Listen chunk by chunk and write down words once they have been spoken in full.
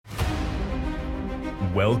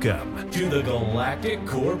Welcome to the Galactic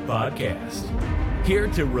Core Podcast. Here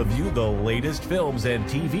to review the latest films and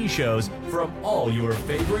TV shows from all your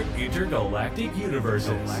favorite intergalactic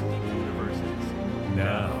universes.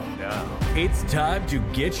 Now, it's time to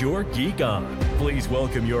get your geek on. Please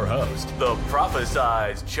welcome your host, the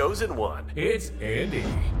prophesized chosen one. It's Andy.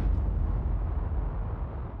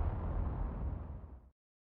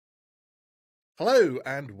 Hello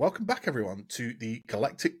and welcome back everyone to the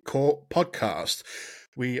Galactic Core Podcast.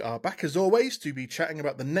 We are back as always to be chatting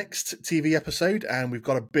about the next TV episode, and we've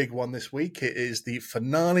got a big one this week. It is the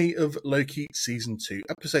finale of Loki Season 2,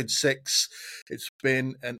 Episode 6. It's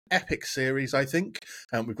been an epic series, I think,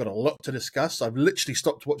 and we've got a lot to discuss. I've literally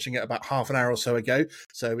stopped watching it about half an hour or so ago,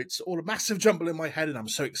 so it's all a massive jumble in my head, and I'm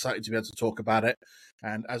so excited to be able to talk about it.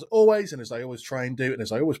 And as always, and as I always try and do, and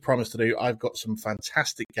as I always promise to do, I've got some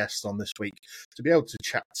fantastic guests on this week to be able to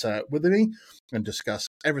chat with me and discuss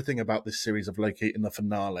everything about this series of Loki in the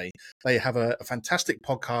finale. They have a fantastic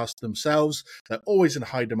podcast themselves. They're always in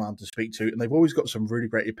high demand to speak to, and they've always got some really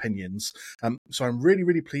great opinions. So I'm really,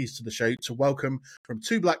 really pleased to the show to welcome from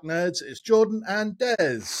Two Black Nerds, it's Jordan and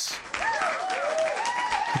Des.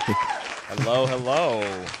 Hello.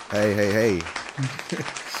 Hey.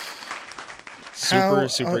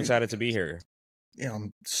 Super excited to be here. Yeah,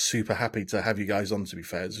 I'm super happy to have you guys on, to be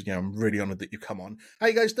fair. I'm really honoured that you come on. How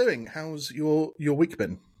you guys doing? How's your week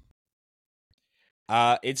been?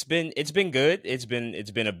 It's been good. It's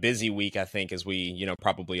been a busy week, I think, as we,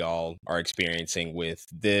 probably all are experiencing with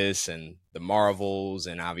this and the Marvels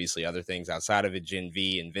and obviously other things outside of it, Gen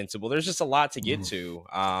V, Invincible. There's just a lot to get to.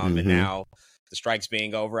 And now the strikes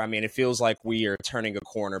being over, I mean, it feels like we are turning a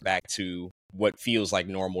corner back to what feels like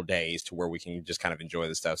normal days, to where we can just kind of enjoy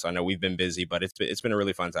the stuff. So I know we've been busy, but it's been a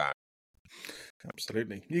really fun time.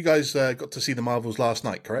 Absolutely. You guys got to see the Marvels last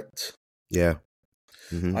night, correct? Yeah.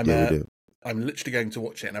 Mm-hmm. We did. I'm literally going to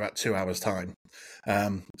watch it in about 2 hours' time.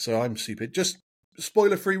 So I'm super. Just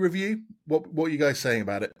spoiler-free review. What are you guys saying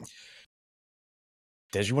about it?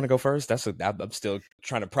 Des, you want to go first? I'm still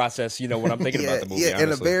trying to process, what I'm thinking about the movie. Yeah,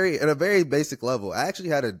 honestly. in a very basic level. I actually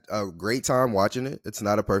had a great time watching it. It's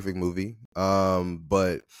not a perfect movie,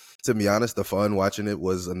 but to be honest, the fun watching it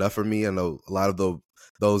was enough for me. I know a lot of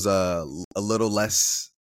those a little less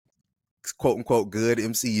quote unquote good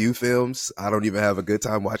MCU films I don't even have a good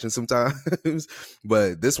time watching sometimes.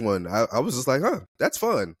 But this one, I was just like, that's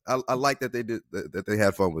fun. I like that they did that they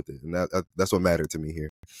had fun with it, and that's what mattered to me here.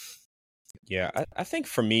 Yeah, I think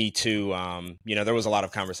for me too, there was a lot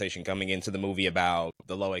of conversation coming into the movie about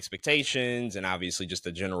the low expectations and obviously just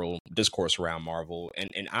the general discourse around Marvel.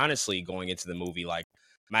 And honestly, going into the movie, like,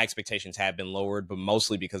 my expectations have been lowered, but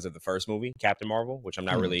mostly because of the first movie, Captain Marvel, which I'm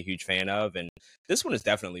not really a huge fan of. And this one is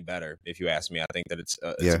definitely better, if you ask me. I think that it's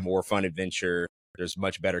a more fun adventure. There's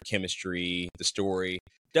much better chemistry. The story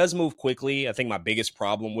does move quickly. I think my biggest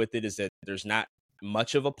problem with it is that there's not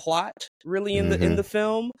much of a plot really in the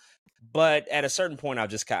film. But at a certain point, I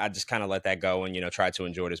just kind of let that go and, try to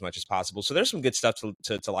enjoy it as much as possible. So there's some good stuff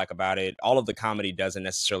to like about it. All of the comedy doesn't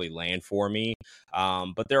necessarily land for me,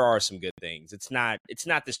 but there are some good things. It's not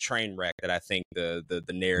this train wreck that I think the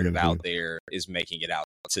narrative out there is making it out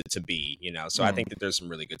to be, So I think that there's some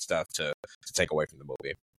really good stuff to take away from the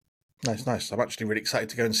movie. Nice. I'm actually really excited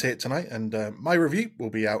to go and see it tonight, and my review will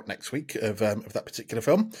be out next week of that particular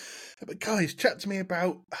film. But guys, chat to me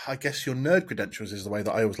about, I guess, your nerd credentials is the way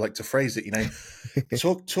that I always like to phrase it.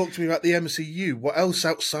 Talk to me about the MCU. What else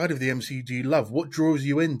outside of the MCU do you love? What draws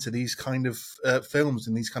you into these kind of films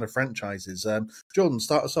and these kind of franchises? Jordan,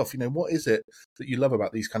 start us off. What is it that you love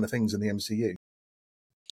about these kind of things in the MCU?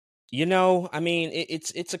 I mean,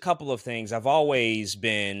 it's a couple of things. I've always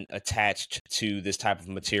been attached to this type of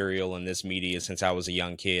material and this media since I was a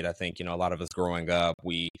young kid. I think, a lot of us growing up,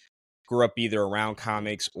 we grew up either around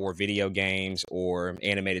comics or video games or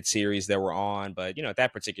animated series that were on. But, at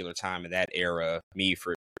that particular time in that era, me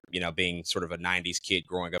for, being sort of a 90s kid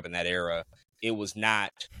growing up in that era, it was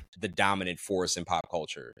not the dominant force in pop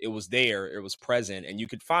culture. It was there, it was present, and you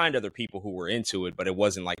could find other people who were into it, but it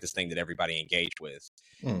wasn't like this thing that everybody engaged with.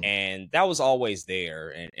 And that was always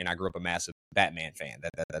there. And I grew up a massive Batman fan.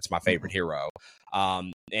 That's my favorite hero.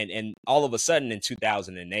 And all of a sudden in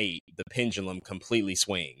 2008, the pendulum completely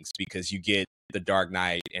swings because you get The Dark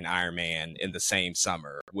Knight and Iron Man in the same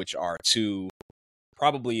summer, which are two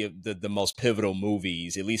probably the most pivotal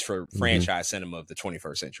movies, at least for franchise cinema of the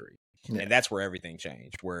 21st century. Yeah. And that's where everything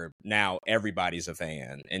changed, where now everybody's a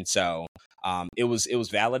fan. And so it was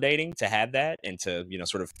validating to have that and to,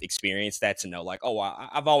 sort of experience that, to know like, oh,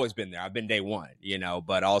 I've always been there. I've been day one,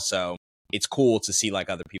 but also it's cool to see like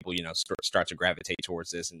other people, start to gravitate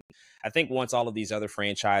towards this. And I think once all of these other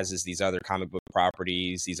franchises, these other comic book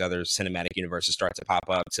properties, these other cinematic universes start to pop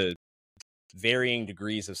up to varying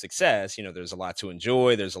degrees of success, there's a lot to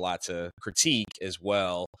enjoy, there's a lot to critique as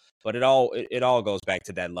well. But it all goes back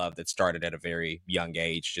to that love that started at a very young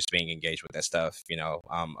age, just being engaged with that stuff,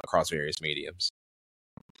 across various mediums.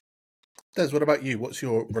 Des, what about you? What's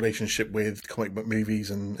your relationship with comic book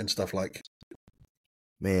movies and stuff like?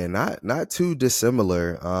 Man, not too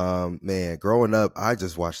dissimilar. Man, growing up, I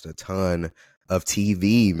just watched a ton of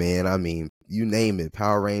TV, man. I mean, you name it,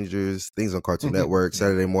 Power Rangers, things on Cartoon Network,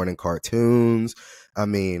 Saturday morning cartoons. I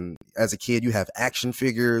mean, as a kid, you have action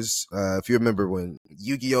figures. If you remember when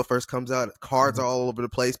Yu-Gi-Oh first comes out, cards are all over the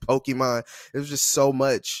place, Pokemon. It was just so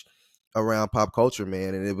much around pop culture,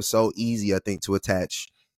 man. And it was so easy, I think, to attach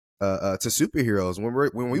to superheroes.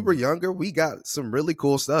 When we were younger, we got some really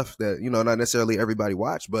cool stuff that, not necessarily everybody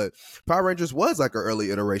watched, but Power Rangers was like an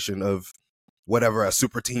early iteration of whatever a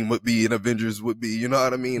super team would be and Avengers would be, you know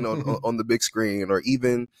what I mean, on the big screen. Or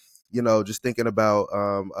even, just thinking about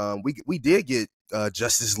we did get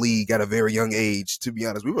Justice League at a very young age. To be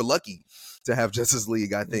honest, we were lucky to have Justice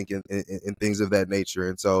League, I think, and things of that nature.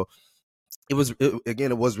 And so it was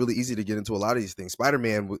really easy to get into a lot of these things.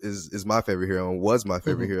 Spider-Man is my favorite hero and was my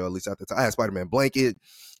favorite hero, at least at the time. I had Spider-Man blanket.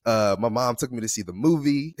 My mom took me to see the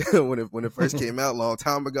movie when it first came out a long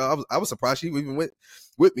time ago. I was surprised she even went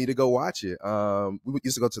with me to go watch it. We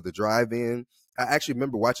used to go to the drive-in. I actually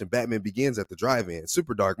remember watching Batman Begins at the drive-in,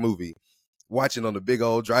 super dark movie, watching on the big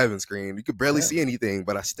old driving screen. You could barely see anything,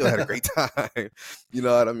 but I still had a great time. You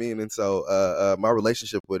know what I mean? And so my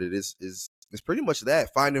relationship with it is pretty much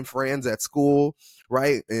that, finding friends at school,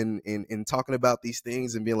 right? And talking about these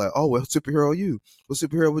things and being like, oh, what superhero are you? What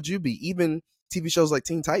superhero would you be? Even TV shows like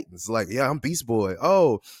Teen Titans, like, yeah, I'm Beast Boy.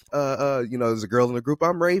 Oh, there's a girl in the group,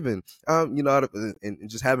 I'm Raven. And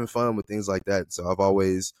just having fun with things like that. So I've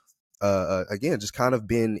always, again, just kind of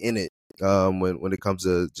been in it when it comes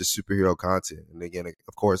to just superhero content. And again,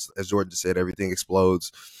 of course, as Jordan just said, everything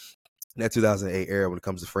explodes in that 2008 era when it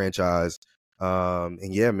comes to franchise.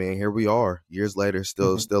 And yeah, man, here we are years later,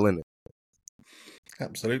 still in it.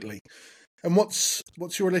 Absolutely. And what's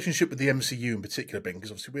your relationship with the MCU in particular, Ben? Because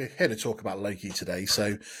obviously we're here to talk about Loki today.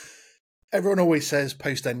 So everyone always says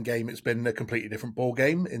post Endgame it's been a completely different ball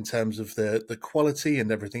game in terms of the quality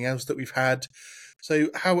and everything else that we've had. So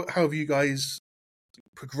how have you guys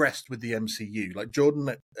progressed with the MCU? Like,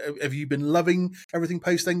 Jordan, have you been loving everything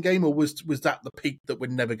post Endgame, or was that the peak that we're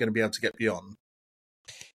never going to be able to get beyond?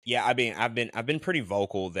 Yeah, I mean, I've been pretty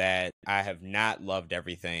vocal that I have not loved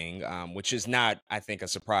everything, which is not, I think, a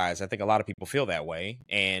surprise. I think a lot of people feel that way,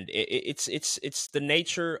 and it's the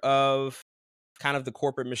nature of kind of the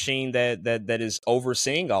corporate machine that is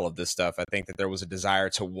overseeing all of this stuff. I think that there was a desire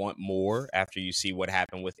to want more after you see what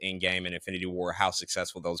happened with Endgame and Infinity War, how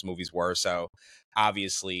successful those movies were. So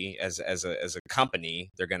obviously, as a company,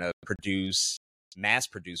 they're going to mass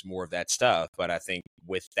produce more of that stuff. But I think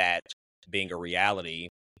with that being a reality,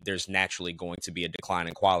 there's naturally going to be a decline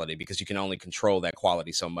in quality because you can only control that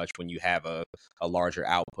quality so much when you have a larger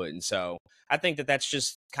output. And so I think that that's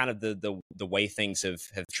just kind of the way things have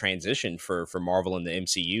transitioned for Marvel and the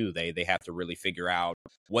MCU. They have to really figure out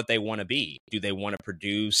what they want to be. Do they want to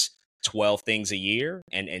produce 12 things a year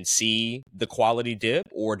and see the quality dip,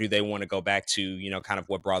 or do they want to go back to, kind of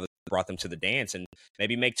what brought them to the dance and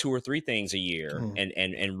maybe make 2 or 3 things a year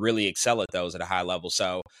and really excel at those at a high level?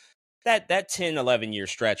 So that 10, 11 year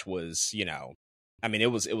stretch was, I mean, it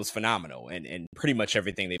was phenomenal, and pretty much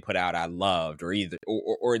everything they put out I loved, or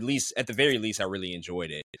at least at the very least I really enjoyed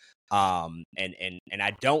it. And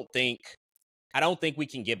I don't think we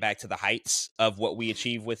can get back to the heights of what we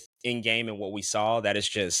achieved with Endgame and what we saw. That is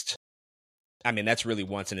just, I mean, that's really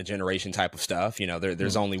once in a generation type of stuff.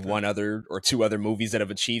 There's only one other or 2 other movies that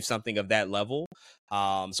have achieved something of that level.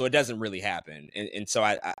 So it doesn't really happen. And so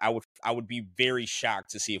I would be very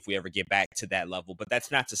shocked to see if we ever get back to that level. But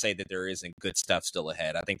that's not to say that there isn't good stuff still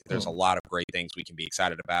ahead. I think that there's a lot of great things we can be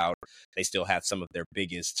excited about. They still have some of their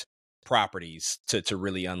biggest properties to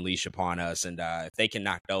really unleash upon us. And if they can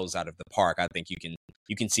knock those out of the park, I think you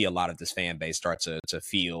can see a lot of this fan base start to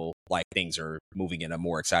feel like things are moving in a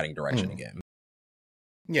more exciting direction again.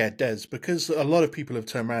 Yeah, it does, because a lot of people have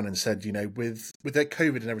turned around and said, with their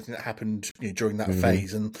COVID and everything that happened during that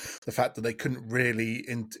phase, and the fact that they couldn't really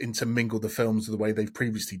intermingle the films the way they've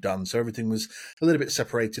previously done. So everything was a little bit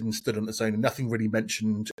separated and stood on its own, and nothing really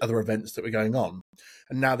mentioned other events that were going on.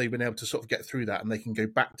 And now they've been able to sort of get through that, and they can go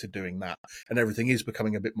back to doing that. And everything is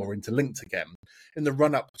becoming a bit more interlinked again. In the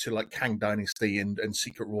run-up to like Kang Dynasty and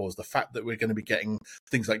Secret Wars, the fact that we're going to be getting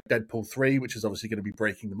things like Deadpool 3, which is obviously going to be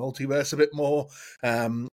breaking the multiverse a bit more.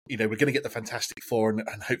 We're going to get the Fantastic Four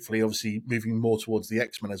and hopefully, obviously, moving more towards the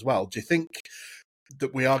X-Men as well. Do you think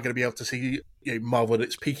that we are going to be able to see Marvel at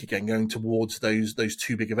its peak again, going towards those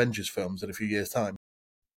two big Avengers films in a few years' time?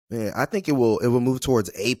 Yeah, I think it will move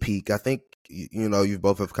towards a peak. I think you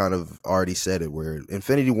both have kind of already said it, where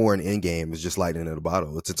Infinity War and Endgame is just lightning in a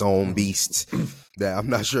bottle. It's its own beast that I'm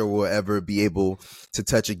not sure we'll ever be able to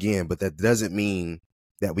touch again. But that doesn't mean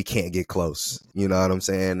that we can't get close. You know what I'm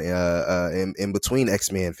saying? In between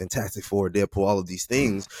X-Men, Fantastic Four, Deadpool, all of these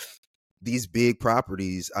things, these big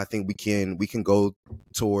properties, I think we can go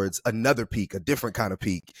towards another peak, a different kind of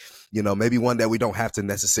peak, maybe one that we don't have to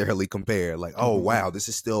necessarily compare. Like, oh wow, this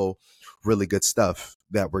is still really good stuff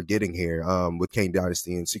that we're getting here with Kang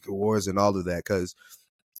Dynasty and Secret Wars and all of that. Because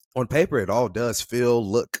on paper, it all does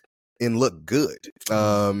look good.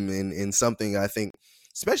 In something I think,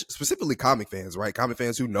 specifically comic fans, right? Comic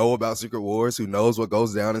fans who know about Secret Wars, who knows what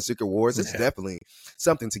goes down in Secret Wars. It's definitely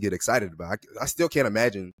something to get excited about. I still can't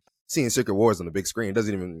imagine seeing Secret Wars on the big screen. It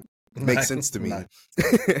doesn't even make sense to me. No.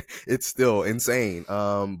 It's still insane.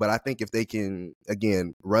 But I think if they can,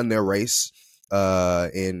 again, run their race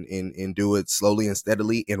and do it slowly and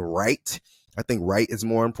steadily and right, I think right is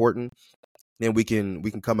more important. Then we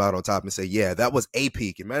can come out on top and say, yeah, that was a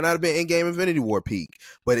peak. It might not have been Endgame Infinity War peak,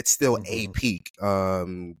 but it's still a peak,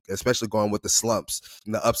 especially going with the slumps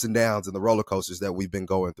and the ups and downs and the roller coasters that we've been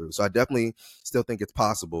going through. So I definitely still think it's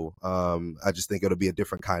possible. I just think it'll be a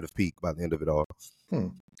different kind of peak by the end of it all.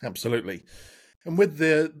 Absolutely. And with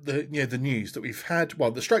the news that we've had,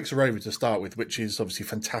 well, the strikes are over to start with, which is obviously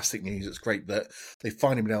fantastic news. It's great that they've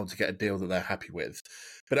finally been able to get a deal that they're happy with.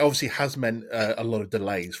 But it obviously has meant a lot of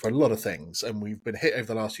delays for a lot of things. And we've been hit over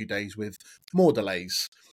the last few days with more delays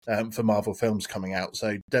for Marvel films coming out.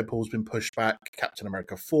 So Deadpool's been pushed back, Captain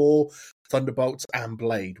America 4, Thunderbolts, and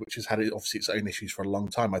Blade, which has had obviously its own issues for a long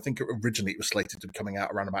time. I think originally it was slated to be coming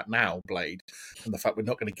out around about now, Blade, and the fact we're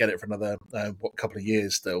not going to get it for another couple of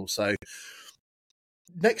years still. So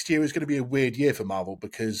next year is going to be a weird year for Marvel,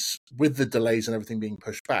 because with the delays and everything being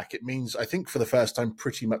pushed back, it means, I think for the first time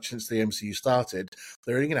pretty much since the MCU started,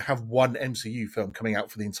 they're only going to have one MCU film coming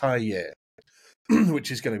out for the entire year,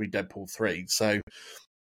 which is going to be Deadpool 3. So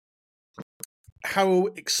how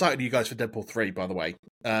excited are you guys for Deadpool 3, by the way?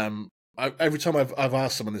 Every time I've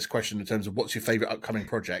asked someone this question in terms of what's your favourite upcoming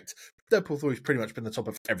project, Deadpool 3 has pretty much been the top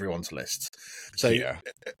of everyone's list. So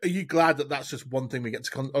Are you glad that that's just one thing we get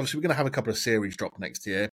to... Obviously, we're going to have a couple of series drop next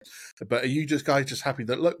year, but are you guys just happy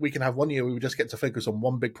that, look, we can have 1 year where we just get to focus on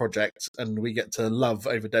one big project and we get to love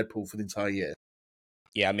over Deadpool for the entire year?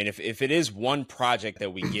 Yeah, I mean, if it is one project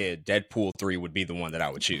that we get, Deadpool 3 would be the one that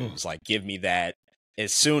I would choose. Like, give me that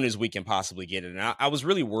as soon as we can possibly get it. And I was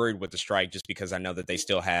really worried with the strike just because I know that they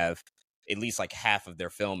still have at least like half of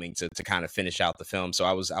their filming to kind of finish out the film. So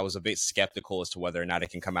I was a bit skeptical as to whether or not it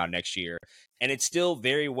can come out next year. And it still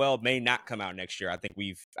very well may not come out next year. I think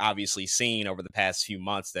we've obviously seen over the past few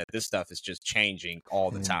months that this stuff is just changing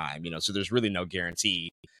all the time, so there's really no guarantee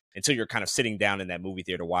until you're kind of sitting down in that movie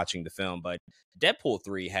theater watching the film. But Deadpool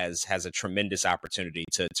 3 has a tremendous opportunity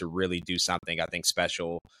to really do something, I think,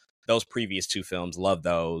 special. Those previous two films, love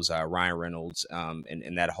those. Ryan Reynolds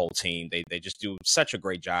and that whole team, they just do such a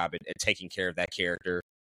great job at taking care of that character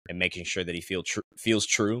and making sure that he feels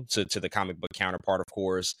true to the comic book counterpart, of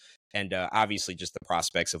course. And obviously just the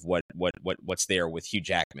prospects of what's there with Hugh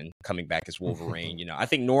Jackman coming back as Wolverine. I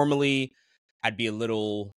think normally I'd be a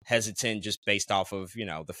little hesitant just based off of,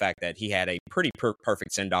 the fact that he had a pretty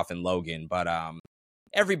perfect send-off in Logan. But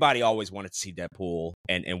everybody always wanted to see Deadpool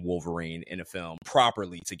and Wolverine in a film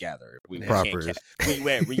properly together. We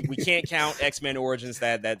can't count X-Men Origins.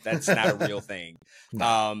 That's not a real thing.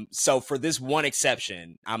 So for this one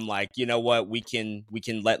exception, I'm like, you know what? We can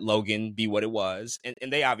let Logan be what it was.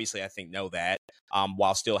 And they obviously, I think, know that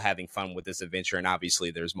while still having fun with this adventure. And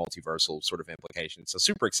obviously there's multiversal sort of implications. So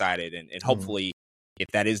super excited. And hopefully if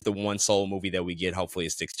that is the one solo movie that we get, hopefully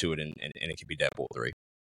it sticks to it and it could be Deadpool 3.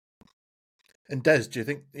 And Des, do you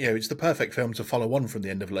think it's the perfect film to follow on from the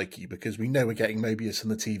end of Loki, because we know we're getting Mobius and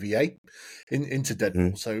the TVA into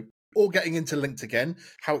Deadpool, so all getting interlinked again?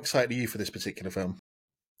 How excited are you for this particular film?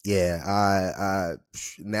 Yeah, I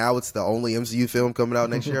now it's the only MCU film coming out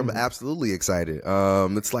next year. I'm absolutely excited.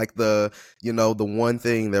 It's like the one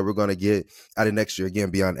thing that we're gonna get out of next year,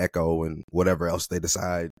 again, beyond Echo and whatever else they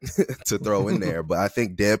decide to throw in there. But I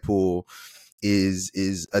think Deadpool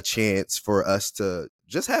is a chance for us to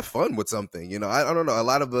just have fun with something. I don't know. A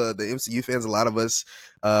lot of the MCU fans, a lot of us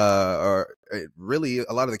are really,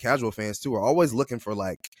 a lot of the casual fans too, are always looking for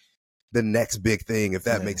like the next big thing, if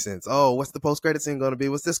that makes sense. Oh, what's the post-credit scene going to be?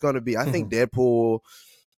 What's this going to be? I think Deadpool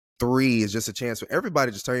 3 is just a chance for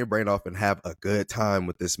everybody to just turn your brain off and have a good time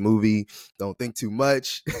with this movie. Don't think too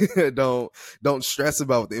much. don't stress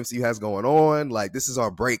about what the MCU has going on. Like, this is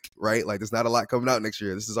our break, right? Like, there's not a lot coming out next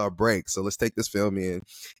year. This is our break. So let's take this film in.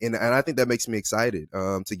 And I think that makes me excited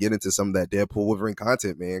to get into some of that Deadpool Wolverine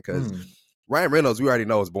content, man, because Ryan Reynolds, we already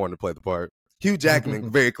know, is born to play the part. Hugh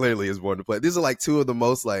Jackman very clearly is born to play. These are like two of the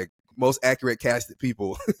most accurate casted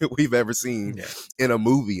people we've ever seen in a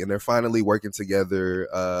movie, and they're finally working together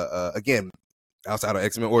again outside of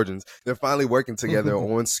X-Men Origins. They're finally working together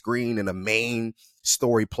on screen in a main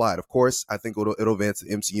story plot. Of course, I think it'll advance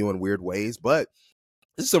the MCU in weird ways, but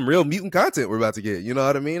this is some real mutant content we're about to get, you know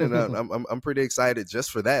what I mean? And I'm pretty excited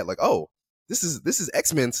just for that. Like, oh, this is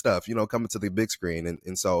X-Men stuff, you know, coming to the big screen.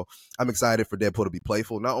 And so I'm excited for Deadpool to be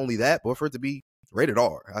playful. Not only that, but for it to be rated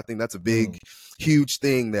R. I think that's a big, huge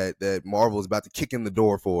thing that Marvel is about to kick in the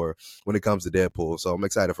door for when it comes to Deadpool. So I'm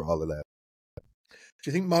excited for all of that. Do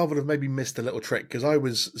you think Marvel have maybe missed a little trick? Because I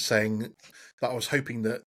was saying that I was hoping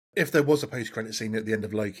that if there was a post-credit scene at the end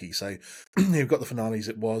of Loki, so you've got the finales,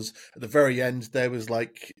 it was, at the very end, there was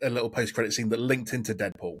like a little post-credit scene that linked into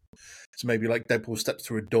Deadpool. So maybe like Deadpool steps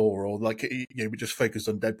through a door, or like, you know, we just focused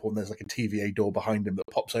on Deadpool and there's like a TVA door behind him that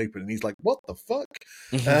pops open and he's like, what the fuck?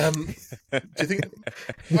 Do you think,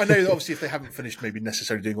 I know that obviously if they haven't finished maybe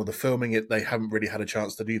necessarily doing all the filming, they haven't really had a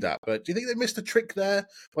chance to do that, but do you think they missed a trick there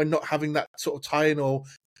by not having that sort of tie-in, or,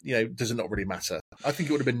 you know, does it not really matter? I think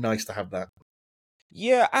it would have been nice to have that.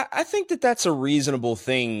 Yeah, I think that's a reasonable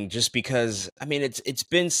thing, just because, I mean, it's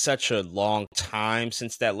been such a long time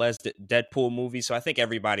since that last Deadpool movie, so I think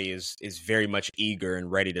everybody is very much eager and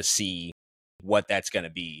ready to see what that's going to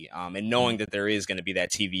be. And knowing that there is going to be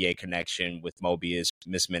that TVA connection with Mobius,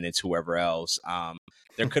 Miss Minutes, whoever else,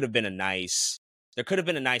 there could have been a nice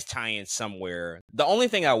tie-in somewhere. The only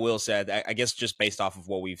thing I will say, I guess just based off of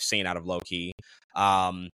what we've seen out of Loki,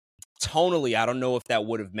 tonally, I don't know if that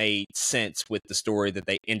would have made sense with the story that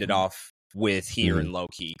they ended off with here in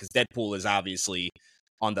Loki, because Deadpool is obviously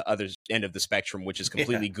on the other end of the spectrum, which is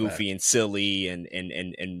completely goofy and silly and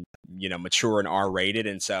you know, mature and R-rated,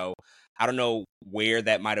 and so I don't know where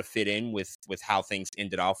that might have fit in with how things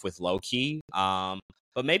ended off with Loki.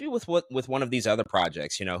 But maybe with one of these other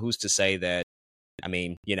projects, you know, who's to say that? I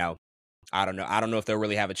mean, you know, I don't know. I don't know if they'll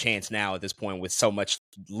really have a chance now at this point with so much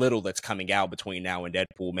little that's coming out between now and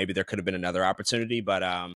Deadpool. Maybe there could have been another opportunity, but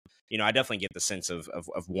you know, I definitely get the sense of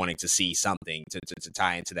wanting to see something to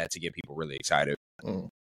tie into that to get people really excited.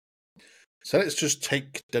 So let's just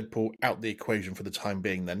take Deadpool out the equation for the time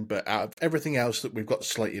being then, but out of everything else that we've got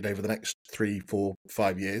slated over the next 3, 4,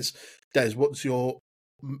 5 years, Des, what's your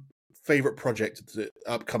favourite project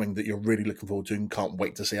upcoming that you're really looking forward to and can't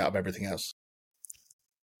wait to see out of everything else?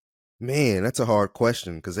 Man, that's a hard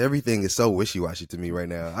question because everything is so wishy-washy to me right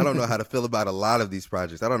now. I don't know how to feel about a lot of these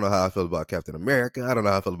projects. I don't know how I feel about Captain America. I don't know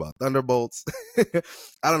how I feel about Thunderbolts.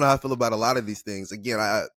 I don't know how I feel about a lot of these things. Again,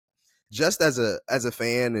 I just as a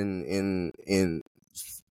fan and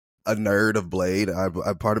a nerd of Blade,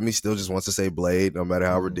 I part of me still just wants to say Blade, no matter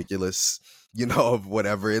how ridiculous, you know, of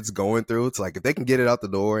whatever it's going through. It's like, if they can get it out the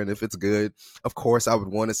door and if it's good, of course I would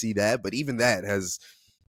want to see that. But even that has,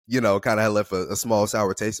 you know, kind of left a small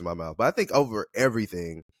sour taste in my mouth. But I think over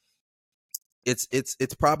everything, it's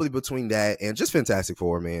probably between that and just Fantastic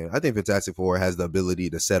Four, man. I think Fantastic Four has the ability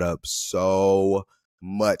to set up so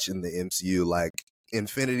much in the MCU, like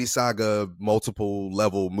Infinity Saga, multiple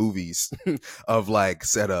level movies of like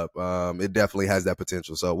setup. It definitely has that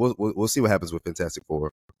potential. So we'll see what happens with Fantastic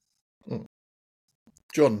Four.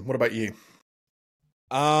 John, what about you?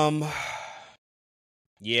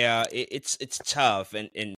 Yeah, it's tough,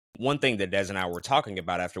 and one thing that Des and I were talking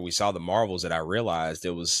about after we saw the Marvels that I realized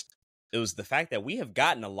it was the fact that we have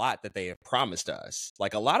gotten a lot that they have promised us.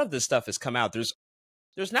 Like, a lot of this stuff has come out. There's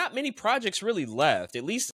not many projects really left, at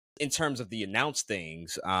least in terms of the announced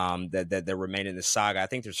things that remain in the saga. I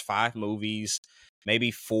think there's 5 movies,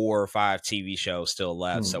 maybe 4 or 5 TV shows still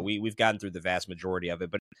left. So we've gotten through the vast majority of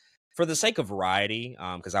it. But for the sake of variety,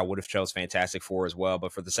 because I would have chose Fantastic Four as well,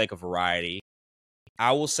 but for the sake of variety,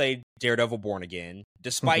 I will say Daredevil Born Again,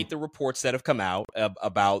 despite the reports that have come out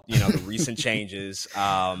about, you know, the recent changes,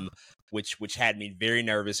 which had me very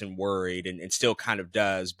nervous and worried and still kind of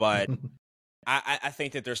does. But I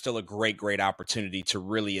think that there's still a great opportunity to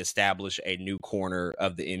really establish a new corner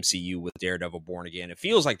of the MCU with Daredevil Born Again. It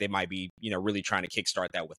feels like they might be, you know, really trying to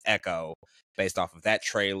kickstart that with Echo based off of that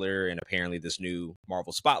trailer and apparently this new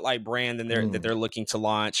Marvel Spotlight brand that they're looking to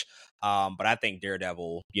launch. But I think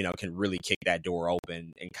Daredevil, you know, can really kick that door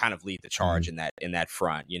open and kind of lead the charge in that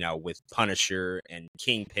front, you know, with Punisher and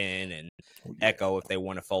Kingpin and Echo if they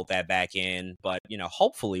want to fold that back in. But, you know,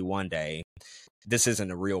 hopefully one day this isn't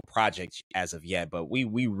a real project as of yet, but we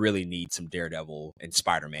really need some Daredevil and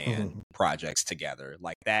Spider-Man projects together.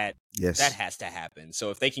 Like that has to happen. So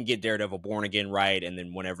if they can get Daredevil Born Again right, and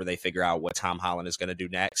then whenever they figure out what Tom Holland is going to do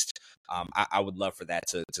next, I would love for that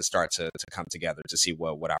to start to come together, to see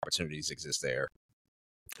what opportunities exist there.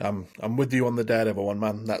 I'm with you on the Daredevil one,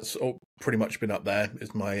 man. That's pretty much been up there.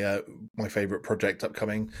 It's my favorite project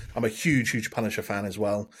upcoming. I'm a huge Punisher fan as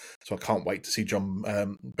well, so I can't wait to see John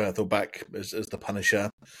Bernthal back as the Punisher.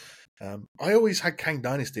 I always had Kang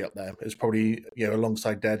Dynasty up there. It's probably,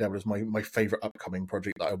 alongside Daredevil, as my favorite upcoming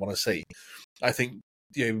project that I want to see. I think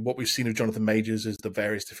what we've seen of Jonathan Majors is the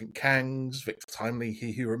various different Kangs, Victor Timely,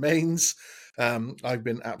 He Who Remains. I've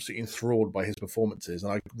been absolutely enthralled by his performances,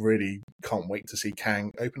 and I really can't wait to see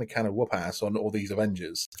Kang open a can of whoop ass on all these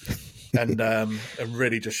Avengers and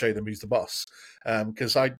really just show them who's the boss.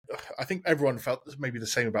 Because I think everyone felt maybe the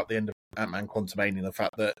same about the end of Ant-Man Quantumania, the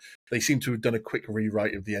fact that they seem to have done a quick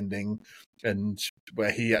rewrite of the ending, and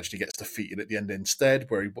where he actually gets defeated at the end instead,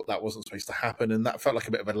 where that wasn't supposed to happen, and that felt like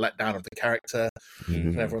a bit of a letdown of the character.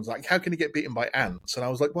 And everyone's like, how can he get beaten by ants? And I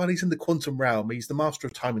was like, well, he's in the quantum realm, he's the master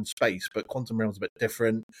of time and space, but quantum realm's a bit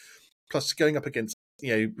different. Plus, going up against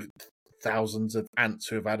thousands of ants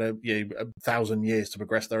who have had a 1,000 years to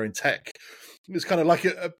progress their own tech, it's kind of like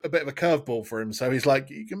a bit of a curveball for him. So he's like,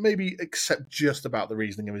 you can maybe accept just about the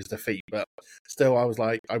reasoning of his defeat, but still, I was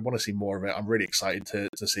like, I want to see more of it. I'm really excited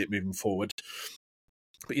to see it moving forward.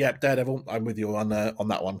 But yeah, Daredevil, I'm with you on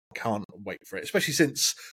that one. Can't wait for it, especially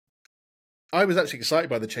since I was actually excited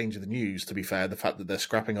by the change of the news, to be fair. The fact that they're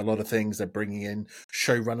scrapping a lot of things, they're bringing in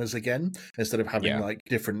showrunners again, instead of having like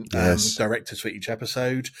different directors for each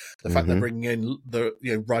episode. The fact they're bringing in the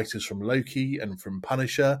writers from Loki and from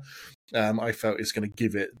Punisher, I felt is going to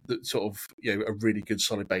give it the, sort of a really good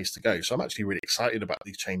solid base to go. So I'm actually really excited about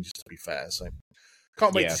these changes, to be fair. So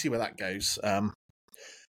can't wait to see where that goes.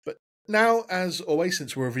 Now, as always,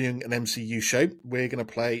 since we're reviewing an MCU show, we're going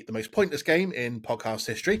to play the most pointless game in podcast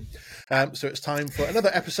history. So it's time for another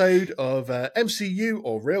episode of MCU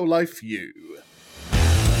or Real Life You.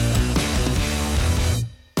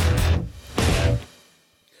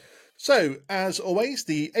 So, as always,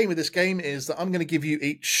 the aim of this game is that I'm going to give you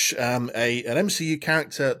each an MCU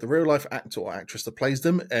character, the real-life actor or actress that plays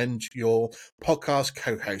them, and your podcast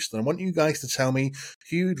co-host. And I want you guys to tell me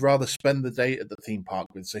who you'd rather spend the day at the theme park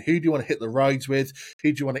with. So who do you want to hit the rides with?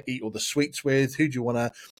 Who do you want to eat all the sweets with? Who do you want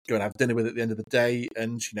to go and have dinner with at the end of the day?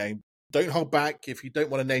 And, don't hold back. If you don't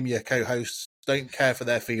want to name your co-hosts, don't care for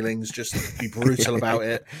their feelings. Just be brutal about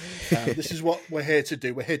it. This is what we're here to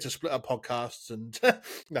do. We're here to split up podcasts and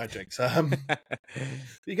no jokes.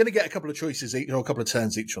 You're going to get a couple of choices each, or a couple of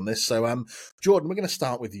turns each on this. So, Jordan, we're going to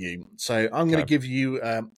start with you. So I'm going to give you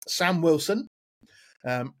Sam Wilson,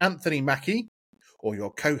 Anthony Mackie, or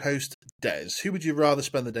your co-host Des. Who would you rather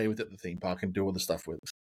spend the day with at the theme park and do all the stuff with?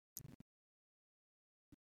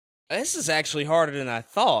 This is actually harder than I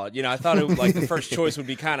thought. I thought it was like the first choice would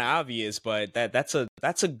be kind of obvious, but that's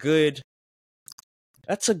a good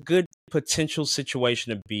potential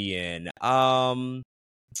situation to be in.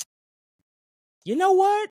 You know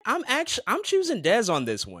what? I'm choosing Dez on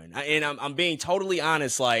this one, and I'm being totally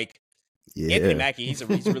honest. Like Anthony Mackie, he's a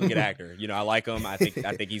really good actor. I like him. I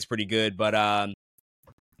think he's pretty good, but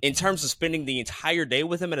in terms of spending the entire day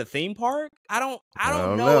with him at a theme park, I don't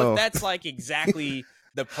know if that's like exactly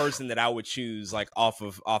the person that I would choose, like off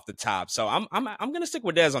the top. So I'm gonna stick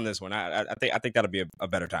with Dez on this one. I think that'll be a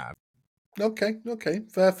better time. Okay,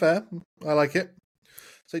 fair. I like it.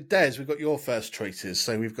 So Des, we've got your first choices.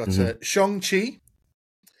 So we've got Shang-Chi,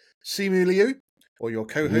 Simu Liu, or your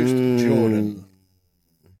co-host Jordan.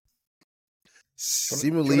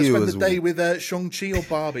 Simu Liu Liu spend the day with Shang-Chi or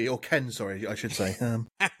Barbie or Ken? Sorry, I should say.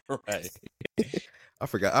 Right. I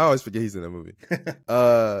forgot. I always forget he's in that movie.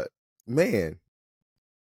 Man.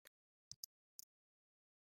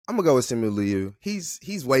 I'm gonna go with Simu Liu.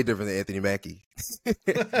 He's way different than Anthony Mackie.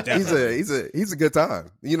 he's a good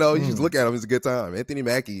time. You just look at him, it's a good time. Anthony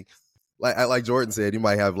Mackie, like Jordan said, he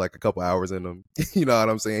might have like a couple hours in him. You know what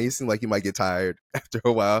I'm saying? He seems like he might get tired after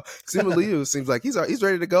a while. Simu Liu seems like he's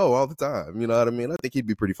ready to go all the time. You know what I mean? I think he'd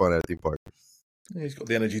be pretty fun at a theme park. He's got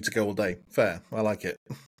the energy to go all day. Fair. I like it.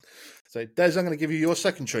 So Des, I'm going to give you your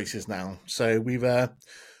second choices now. So we've got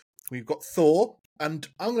Thor. And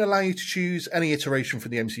I'm going to allow you to choose any iteration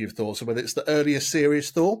from the MCU of Thor. So whether it's the earlier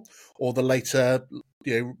series Thor or the later,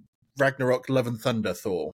 Ragnarok, Love and Thunder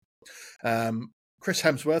Thor. Chris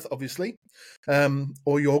Hemsworth, obviously,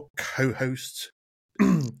 or your co-host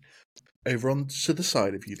over on to the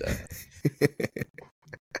side of you there.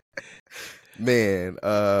 Man,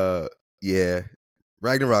 yeah.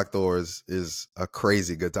 Ragnarok Thor is a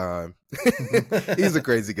crazy good time. He's a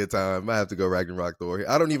crazy good time. I have to go Ragnarok Thor.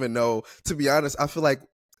 I don't even know, to be honest, I feel like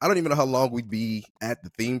I don't even know how long we'd be at the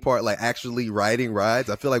theme park, like actually riding rides.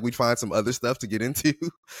 I feel like we'd find some other stuff to get into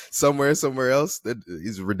somewhere else. That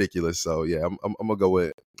is ridiculous. So yeah, I'm gonna go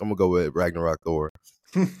with Ragnarok Thor.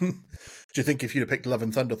 Do you think if you'd have picked Love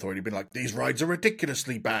and Thunder Thor, you'd been like, these rides are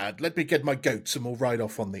ridiculously bad. Let me get my goats and we'll ride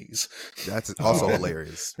off on these. That's also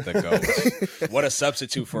hilarious. The goats. What a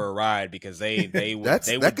substitute for a ride, because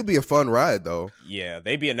that could be a fun ride though. Yeah,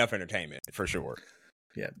 they'd be enough entertainment for sure.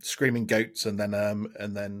 Yeah, screaming goats and then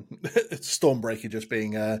Stormbreaker just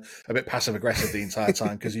being a bit passive aggressive the entire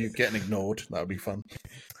time because you're getting ignored. That would be fun.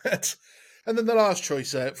 And then the last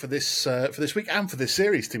choice for this week and for this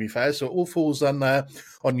series, to be fair, so it all falls on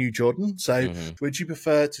you, Jordan. So, would you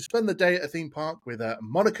prefer to spend the day at a theme park with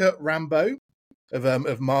Monica Rambeau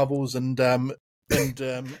of Marvels and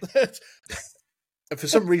for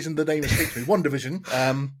some reason the name escapes me,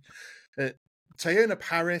 WandaVision, Teyonah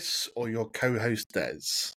Parris, or your co-host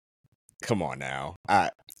Des? Come on now.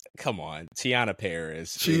 Come on, Teyonah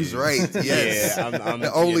Parris. She's right. Yes, yeah, I'm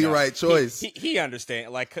the only right choice. He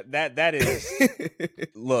understands like that is.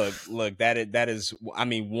 look. That is. I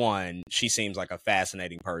mean, one, she seems like a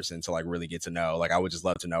fascinating person to like really get to know. Like, I would just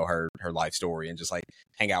love to know her life story and just like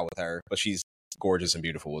hang out with her. But she's gorgeous and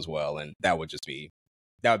beautiful as well, and that would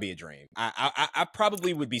be a dream. I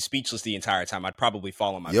probably would be speechless the entire time. I'd probably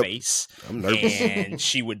fall on my face. I'm nervous. And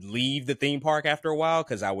she would leave the theme park after a while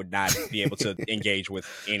because I would not be able to engage with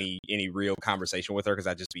any real conversation with her because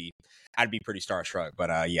I'd be pretty starstruck.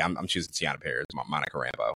 But yeah, I'm choosing Teyonah Parris, Monica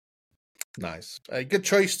Rambeau. Nice. A good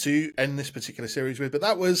choice to end this particular series with. But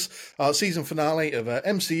that was our season finale of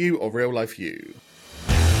MCU or Real Life You.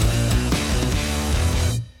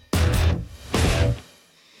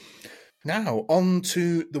 Now, on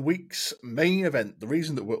to the week's main event, the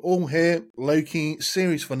reason that we're all here, Loki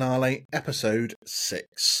series finale, episode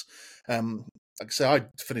 6. Like I say, I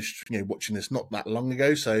finished watching this not that long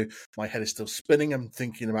ago, so my head is still spinning. I'm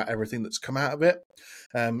thinking about everything that's come out of it.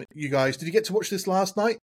 You guys, did you get to watch this last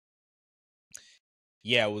night?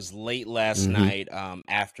 Yeah, it was late last night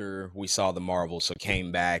after we saw the Marvel, so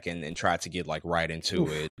came back and tried to get like right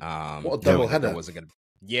into it. What a double header.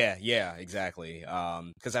 Yeah, exactly.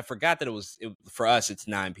 Because I forgot that for us, it's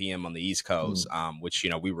 9 p.m. on the East Coast, which,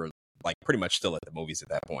 we were like pretty much still at the movies at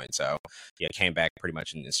that point. So yeah, came back pretty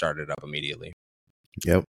much and started it up immediately.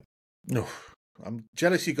 Yep. No, I'm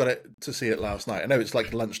jealous you got to see it last night. I know it's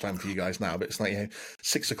like lunchtime for you guys now, but it's like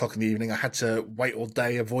 6 o'clock in the evening. I had to wait all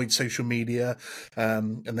day, avoid social media,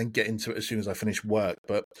 and then get into it as soon as I finished work.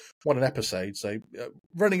 But what an episode. So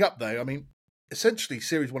running up though, I mean, essentially,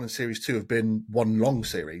 Series 1 and Series 2 have been one long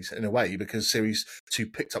series in a way because Series 2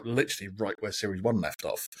 picked up literally right where Series 1 left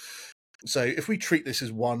off. So if we treat this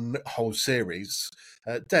as one whole series,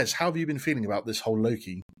 Des, how have you been feeling about this whole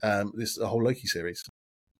Loki series?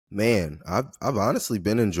 Man, I've honestly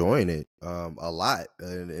been enjoying it a lot,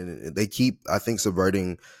 and they keep, I think,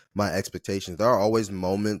 subverting my expectations. There are always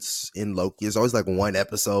moments in Loki. It's always like one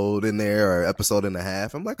episode in there or episode and a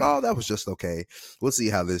half. I'm like, oh, that was just okay. We'll see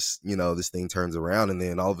how this thing turns around. And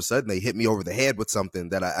then all of a sudden they hit me over the head with something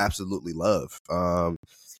that I absolutely love.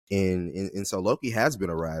 And so Loki has been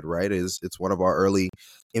a ride, right? It's one of our early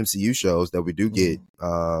MCU shows that we do get,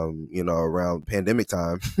 around pandemic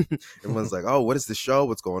time. Everyone's like, oh, what is the show?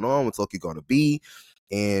 What's going on? What's Loki going to be?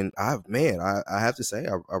 And I have to say,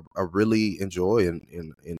 I really enjoy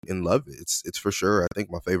and love it. It's for sure, I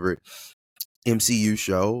think, my favorite MCU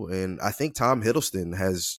show. And I think Tom Hiddleston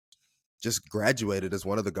has just graduated as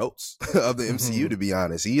one of the GOATs of the MCU, to be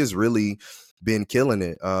honest. He has really been killing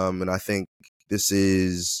it. And I think this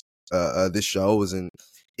show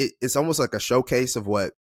it's almost like a showcase of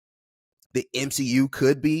what the MCU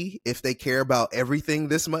could be if they care about everything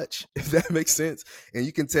this much, if that makes sense. And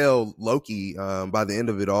you can tell Loki, by the end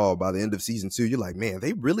of it all, by the end of season 2, you're like, man,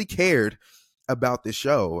 they really cared about this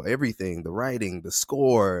show. Everything, the writing, the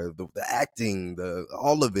score, the acting,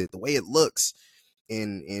 all of it, the way it looks.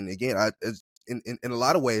 And again, in a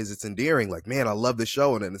lot of ways, it's endearing. Like, man, I love this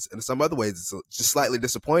show. And in some other ways, it's just slightly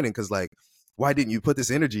disappointing because, like, why didn't you put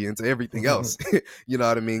this energy into everything else? You know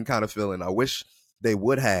what I mean? Kind of feeling. I wish they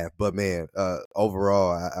would have, but man,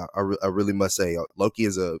 overall, I really must say Loki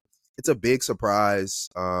it's a big surprise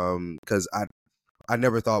because I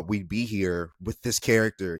never thought we'd be here with this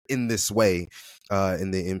character in this way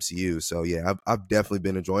in the MCU. So yeah, I've definitely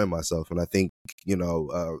been enjoying myself, and I think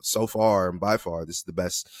so far and by far this is the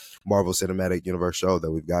best Marvel Cinematic Universe show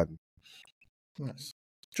that we've gotten. Nice.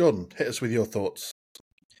 Jordan, hit us with your thoughts.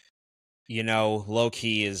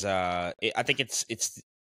 Loki is I think it's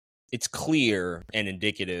it's clear and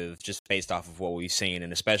indicative just based off of what we've seen,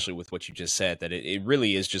 and especially with what you just said, that it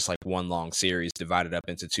really is just like one long series divided up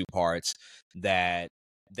into two parts, that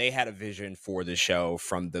they had a vision for the show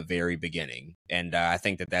from the very beginning. And I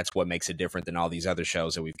think that that's what makes it different than all these other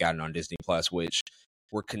shows that we've gotten on Disney Plus, which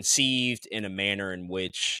were conceived in a manner in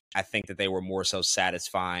which I think that they were more so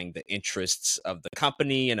satisfying the interests of the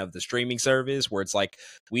company and of the streaming service, where it's like,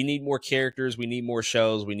 we need more characters, we need more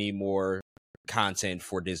shows, we need more content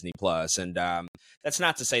for Disney Plus. And that's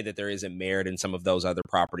not to say that there isn't merit in some of those other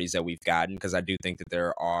properties that we've gotten, because I do think that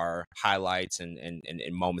there are highlights and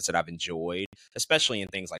moments that I've enjoyed, especially in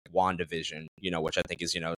things like WandaVision, which I think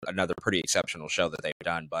is, another pretty exceptional show that they've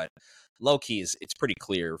done. But Loki it's pretty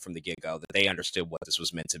clear from the get-go that they understood what this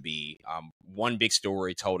was meant to be. One big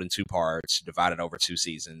story told in two parts, divided over two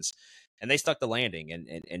seasons. And they stuck the landing,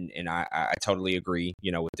 and I totally agree,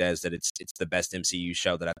 with Des, that it's the best MCU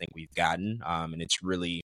show that I think we've gotten, and it's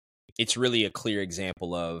really a clear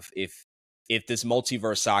example of if this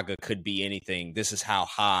multiverse saga could be anything, this is how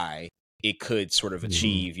high it could sort of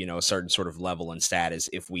achieve, a certain sort of level and status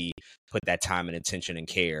if we put that time and attention and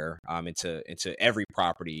care into every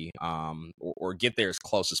property, or get there as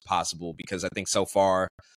close as possible. Because I think so far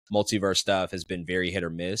multiverse stuff has been very hit or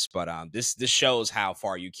miss, but this shows how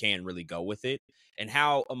far you can really go with it and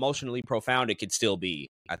how emotionally profound it could still be.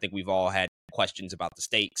 I think we've all had questions about the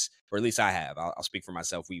stakes, or at least I have. I'll speak for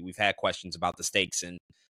myself. We've had questions about the stakes and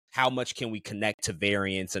how much can we connect to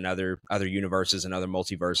variants and other universes and other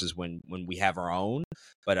multiverses when we have our own.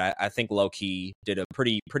 But I think Loki did a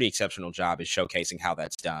pretty exceptional job at showcasing how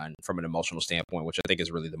that's done from an emotional standpoint, which I think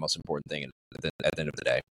is really the most important thing at the end of the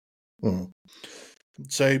day. Mm.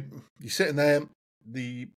 So you're sitting there,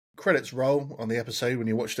 the credits roll on the episode when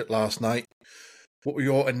you watched it last night. What were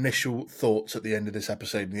your initial thoughts at the end of this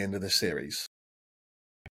episode and the end of this series?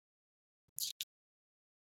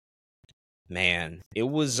 Man, it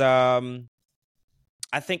was I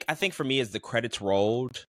think for me, as the credits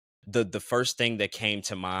rolled, the first thing that came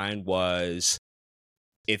to mind was,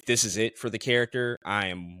 if this is it for the character, I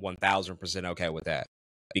am 1000% okay with that,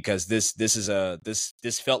 because this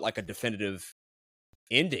felt like a definitive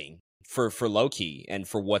ending for Loki and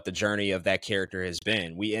for what the journey of that character has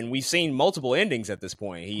been. We've seen multiple endings at this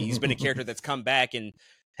point. He's been a character that's come back and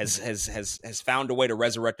has found a way to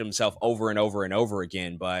resurrect himself over and over and over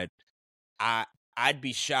again, but I'd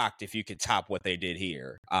be shocked if you could top what they did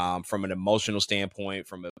here, from an emotional standpoint,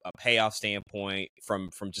 from a payoff standpoint, from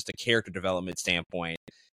just a character development standpoint.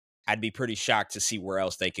 I'd be pretty shocked to see where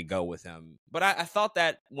else they could go with him. But I thought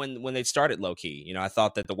that when they started Loki, I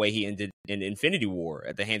thought that the way he ended in Infinity War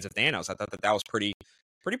at the hands of Thanos, I thought that was pretty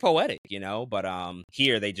poetic, But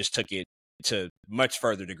here they just took it to much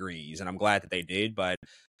further degrees, and I'm glad that they did. But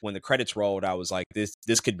when the credits rolled, I was like,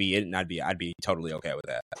 this could be it, and I'd be totally okay with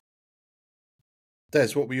that.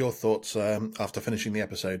 Des, what were your thoughts after finishing the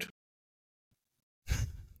episode?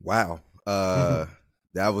 Wow.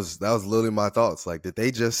 That was literally my thoughts. Like, did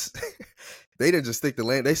they just they didn't just stick the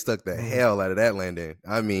land, they stuck the hell out of that landing.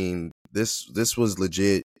 I mean, this was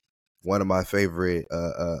legit one of my favorite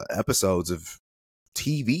episodes of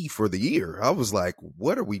TV for the year. I was like,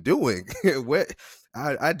 what are we doing?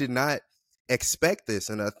 I did not expect this.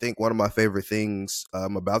 And I think one of my favorite things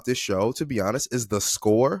about this show, to be honest, is the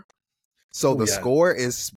score. So score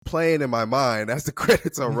is playing in my mind as the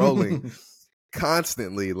credits are rolling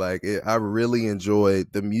constantly. Like, I really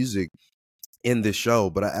enjoyed the music in this show,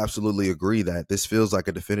 but I absolutely agree that this feels like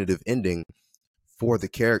a definitive ending for the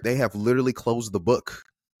character. They have literally closed the book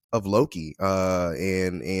of Loki,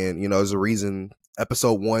 and there's a reason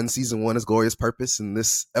episode 1, season 1 is Glorious Purpose, and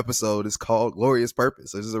this episode is called Glorious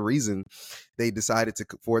Purpose. There's a reason they decided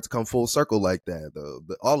for it to come full circle like that.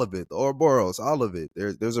 All of it, the Ouroboros, all of it.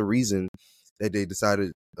 There's a reason that they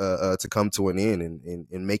decided to come to an end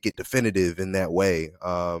and make it definitive in that way.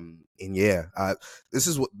 This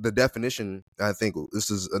is what the definition. I think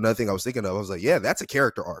this is another thing I was thinking of. I was like, yeah, that's a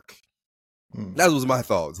character arc. That was my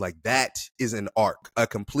thoughts. Like, that is an arc, a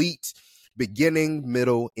complete beginning,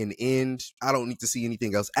 middle, and end. I don't need to see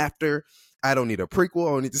anything else after. I don't need a prequel.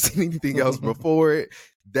 I don't need to see anything else before it.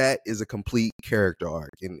 That is a complete character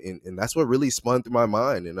arc. And that's what really spun through my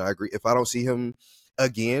mind. And I agree. If I don't see him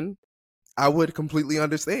again, I would completely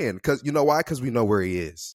understand. Because you know why? Because we know where he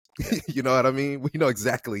is. You know what I mean? We know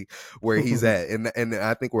exactly where he's at. And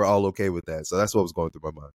I think we're all okay with that. So that's what was going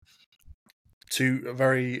through my mind. Two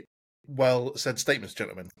very well said statements,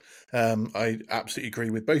 gentlemen. I absolutely agree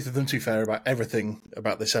with both of them, to be fair, about everything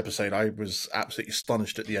about this episode. I was absolutely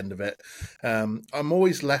astonished at the end of it. I'm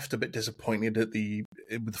always left a bit disappointed with the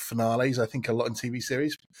finales, I think, a lot in TV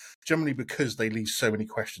series, generally because they leave so many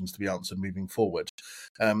questions to be answered moving forward.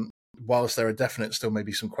 whilst there are definite still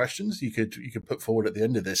maybe some questions you could put forward at the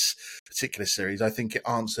end of this particular series, I think it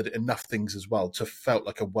answered enough things as well to felt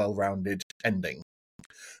like a well-rounded ending,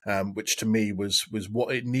 which to me was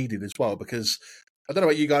what it needed as well. Because I don't know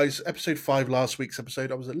about you guys, episode 5, last week's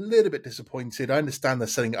episode, I was a little bit disappointed. I understand they're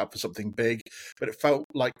setting it up for something big, but it felt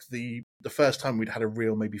like the first time we'd had a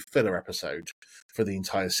real maybe filler episode for the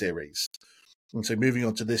entire series. And so moving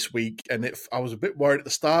on to this week, and I was a bit worried at the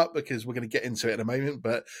start because we're going to get into it in a moment,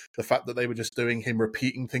 but the fact that they were just doing him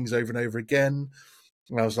repeating things over and over again,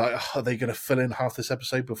 and I was like, are they going to fill in half this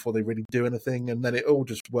episode before they really do anything? And then it all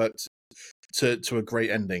just worked to a great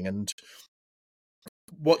ending. And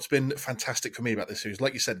what's been fantastic for me about this series,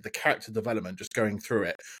 like you said, the character development, just going through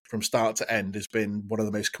it from start to end, has been one of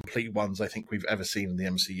the most complete ones I think we've ever seen in the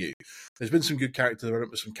MCU. There's been some good character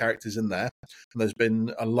development, some characters in there, and there's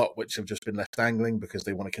been a lot which have just been left dangling because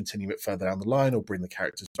they want to continue it further down the line or bring the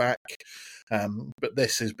characters back. But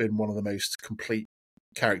this has been one of the most complete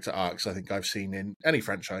character arcs I think I've seen in any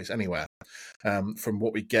franchise anywhere. From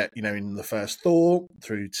what we get, in the first Thor,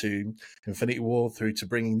 through to Infinity War, through to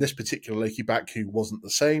bringing this particular Loki back who wasn't the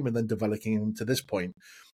same, and then developing him to this point.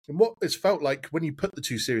 And what it's felt like when you put the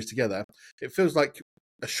two series together, it feels like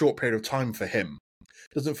a short period of time for him.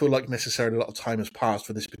 It doesn't feel like necessarily a lot of time has passed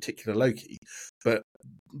for this particular Loki, but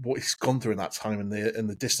what he's gone through in that time and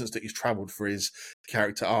the distance that he's travelled for his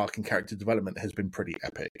character arc and character development has been pretty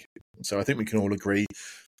epic. So I think we can all agree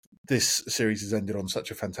this series has ended on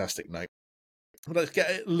such a fantastic note. But let's get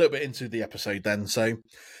a little bit into the episode then. So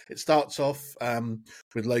it starts off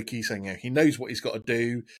with Loki saying he knows what he's got to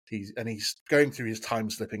do. He's going through his time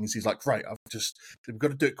slipping. He's like, right, we've got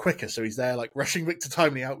to do it quicker. So he's there like rushing Victor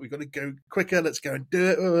Timely out. We've got to go quicker. Let's go and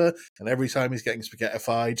do it. And every time he's getting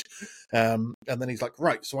spaghettified. And then he's like,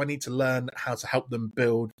 right, so I need to learn how to help them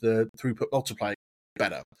build the throughput multiplier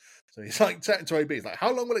better. So he's like, to AB, he's like,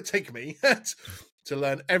 how long will it take me to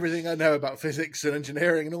learn everything I know about physics and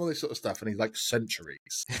engineering and all this sort of stuff? And he's like,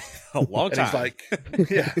 centuries. A long time. And he's like,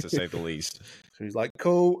 yeah. To say the least. So he's like,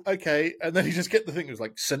 cool, okay. And then he just get the thing, it was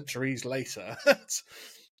like centuries later.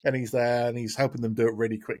 And he's there and he's helping them do it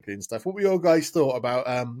really quickly and stuff. What were your guys thought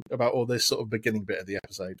about all this sort of beginning bit of the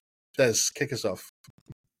episode? Des, kick us off.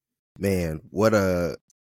 Man, what a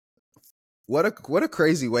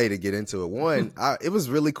crazy way to get into it. One, it was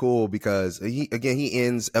really cool because he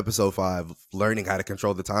ends episode 5 learning how to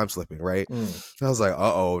control the time slipping, right? I was like,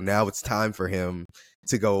 now it's time for him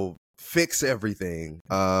to go fix everything.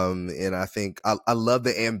 And I think I love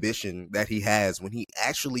the ambition that he has when he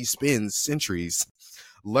actually spends centuries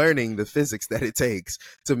learning the physics that it takes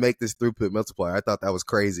to make this throughput multiplier. I thought that was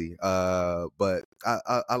crazy. But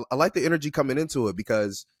I like the energy coming into it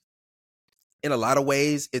because in a lot of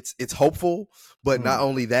ways, it's hopeful, but not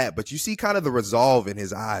only that, but you see kind of the resolve in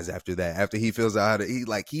his eyes after that, after he feels out,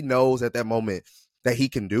 he knows at that moment that he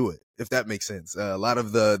can do it, if that makes sense. A lot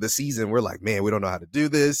of the season, we're like, man, we don't know how to do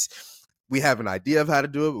this. We have an idea of how to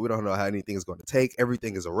do it, but we don't know how anything is going to take.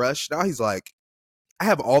 Everything is a rush. Now he's like, I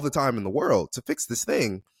have all the time in the world to fix this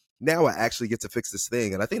thing. Now I actually get to fix this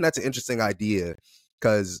thing. And I think that's an interesting idea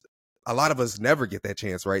because a lot of us never get that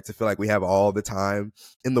chance, right? To feel like we have all the time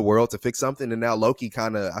in the world to fix something. And now Loki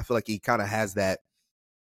I feel like he kind of has that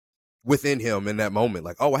within him in that moment.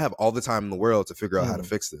 Like, I have all the time in the world to figure out how to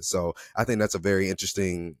fix this. So I think that's a very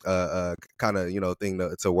interesting kind of, thing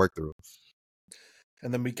to work through.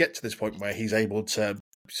 And then we get to this point where he's able to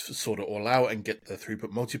sort it all out and get the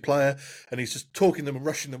throughput multiplier, and he's just talking them and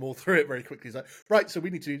rushing them all through it very quickly. He's like, right, so we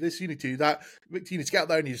need to do this, you need to do that, you need to get out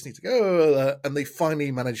there and you just need to go, and they finally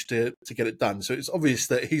managed to get it done. So it's obvious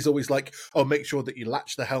that he's always like, make sure that you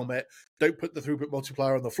latch the helmet, don't put the throughput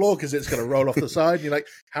multiplier on the floor because it's going to roll off the side. And you're like,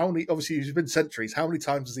 obviously it's been centuries, how many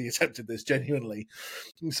times has he attempted this genuinely?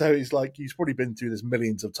 And so he's like, he's probably been through this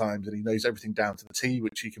millions of times and he knows everything down to the T,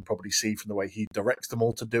 which you can probably see from the way he directs them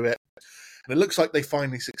all to do it. And it looks like they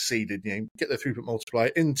finally succeeded. Get the throughput multiplier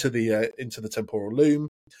into the temporal loom.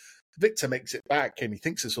 Victor makes it back, and he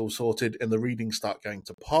thinks it's all sorted. And the readings start going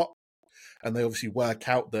to pot. And they obviously work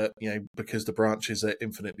out that because the branches are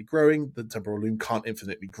infinitely growing, the temporal loom can't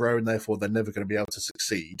infinitely grow, and therefore they're never going to be able to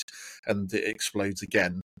succeed. And it explodes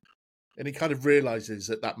again. And he kind of realizes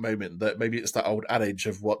at that moment that maybe it's that old adage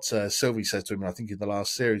of what Sylvie says to him, I think in the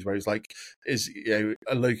last series, where he's like,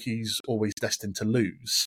 Loki's always destined to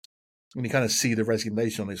lose. And you kind of see the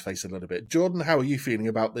resignation on his face a little bit. Jordan, how are you feeling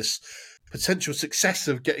about this potential success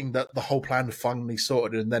of getting the whole plan finally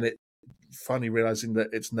sorted and then it finally realizing that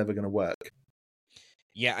it's never going to work?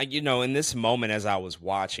 Yeah, in this moment as I was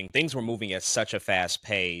watching, things were moving at such a fast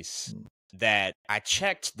pace. that I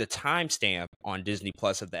checked the timestamp on Disney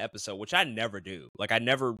Plus of the episode, which I never do. Like I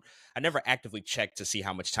never actively check to see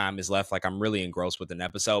how much time is left. Like I'm really engrossed with an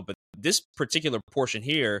episode, but this particular portion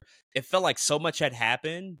here, it felt like so much had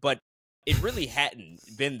happened, but it really hadn't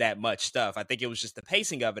been that much stuff. I think it was just the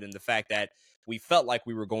pacing of it and the fact that we felt like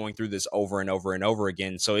we were going through this over and over and over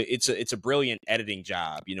again. So it's a brilliant editing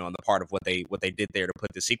job, on the part of what they did there to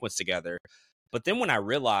put the sequence together. But then when I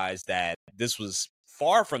realized that this was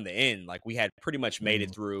far from the end, like we had pretty much made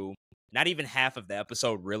it through not even half of the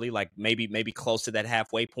episode, really, like maybe close to that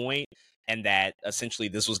halfway point, and that essentially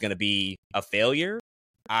this was going to be a failure.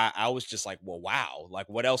 I was just like, well, wow, like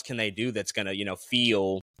what else can they do that's going to,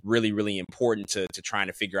 feel really, really important to trying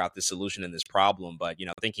to figure out the solution in this problem. But,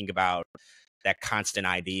 thinking about that constant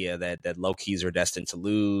idea that Lokis are destined to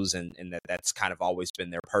lose and that's kind of always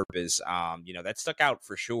been their purpose. That stuck out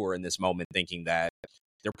for sure in this moment, thinking that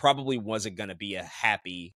there probably wasn't going to be a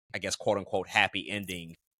happy, I guess, quote unquote, happy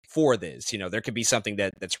ending for this. There could be something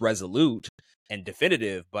that's resolute and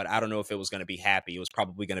definitive, but I don't know if it was going to be happy. It was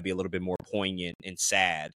probably going to be a little bit more poignant and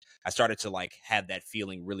sad. I started to like have that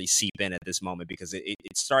feeling really seep in at this moment because it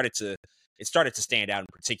started to stand out in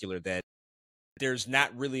particular that there's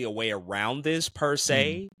not really a way around this per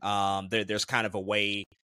se. There's kind of a way,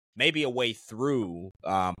 maybe a way through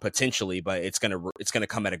potentially, but it's gonna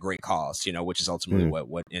come at a great cost, which is ultimately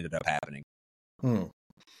what ended up happening.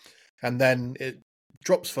 And then it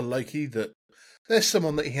drops for Loki that there's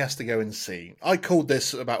someone that he has to go and see. I called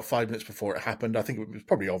this about 5 minutes before it happened. I think it was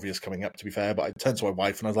probably obvious coming up, to be fair, but I turned to my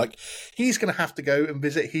wife and I was like, he's going to have to go and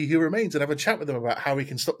visit He Who Remains and have a chat with him about how he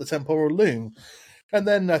can stop the temporal loom. And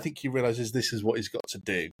then I think he realizes this is what he's got to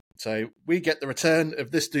do. So we get the return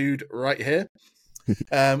of this dude right here,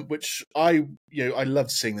 which I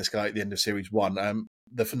loved seeing this guy at the end of series 1.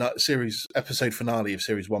 The episode finale of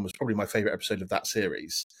series 1 was probably my favorite episode of that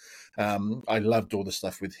series. I loved all the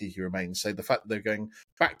stuff with He Who Remains. So the fact that they're going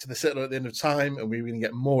back to the settler at the end of time and we're going to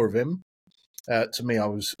get more of him, to me, I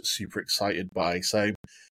was super excited by. So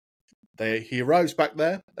he arrives back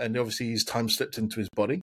there, and obviously he's time slipped into his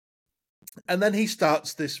body. And then he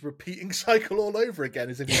starts this repeating cycle all over again,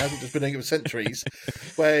 as if he hasn't just been doing it for centuries,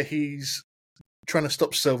 where he's trying to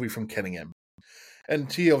stop Sylvie from killing him.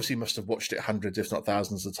 And he obviously must have watched it hundreds, if not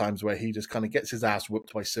thousands of times, where he just kind of gets his ass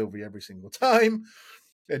whooped by Sylvie every single time,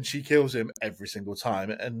 and she kills him every single time.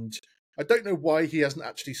 And I don't know why he hasn't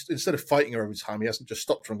actually, instead of fighting her every time, he hasn't just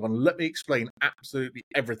stopped her and gone, let me explain absolutely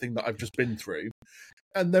everything that I've just been through,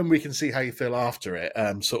 and then we can see how you feel after it,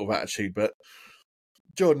 sort of attitude. But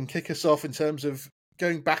Jordan, kick us off in terms of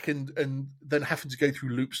going back and then having to go through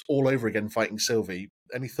loops all over again fighting Sylvie.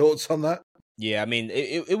 Any thoughts on that? Yeah, I mean,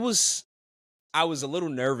 it was... I was a little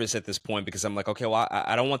nervous at this point because I'm like, okay, well,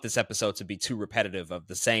 I don't want this episode to be too repetitive of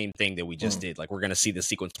the same thing that we just did. Like, we're going to see the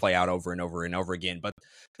sequence play out over and over and over again. But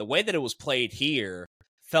the way that it was played here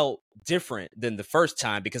felt different than the first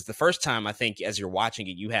time, because the first time, I think, as you're watching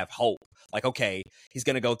it, you have hope. Like, okay, he's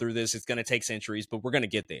going to go through this. It's going to take centuries, but we're going to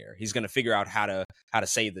get there. He's going to figure out how to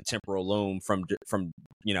save the temporal loom from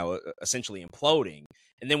essentially imploding.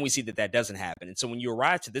 And then we see that doesn't happen. And so when you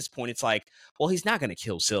arrive to this point, it's like, well, he's not going to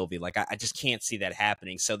kill Sylvie. Like, I just can't see that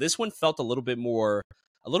happening. So this one felt a little bit more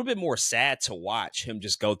sad to watch him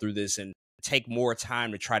just go through this and take more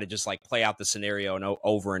time to try to just like play out the scenario and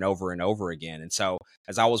over and over and over again. And so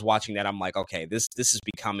as I was watching that, I'm like, okay, this is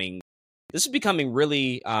becoming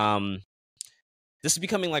really this is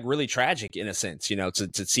becoming like really tragic in a sense,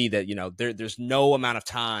 to see that, there's no amount of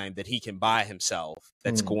time that he can buy himself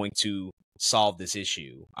that's going to solve this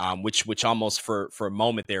issue, which almost for a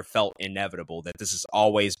moment there felt inevitable, that this has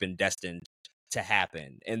always been destined to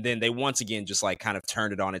happen. And then they once again just like kind of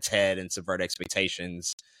turned it on its head and subvert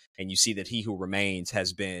expectations. And you see that He Who Remains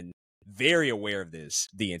has been very aware of this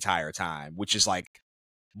the entire time, which is like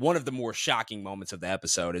one of the more shocking moments of the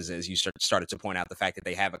episode, is as you started to point out the fact that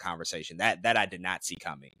they have a conversation that I did not see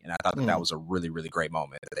coming. And I thought that was a really, really great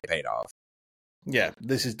moment that they paid off. Yeah,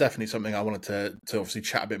 this is definitely something I wanted to obviously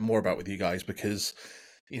chat a bit more about with you guys, because,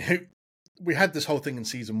 we had this whole thing in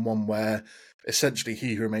season 1 where essentially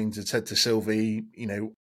He Who Remains had said to Sylvie,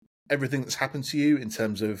 everything that's happened to you in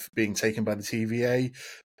terms of being taken by the TVA,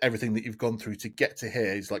 everything that you've gone through to get to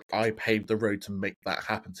here is like, I paved the road to make that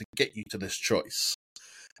happen, to get you to this choice,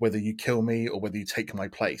 whether you kill me or whether you take my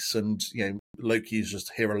place. And, Loki is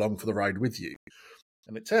just here along for the ride with you.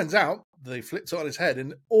 And it turns out they flipped it on his head,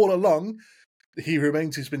 and all along, He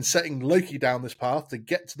Remains has been setting Loki down this path to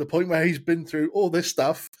get to the point where he's been through all this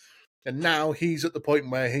stuff. And now he's at the point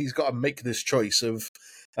where he's got to make this choice of,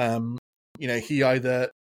 he either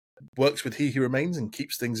works with He Who Remains and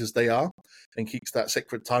keeps things as they are and keeps that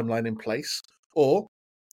sacred timeline in place, or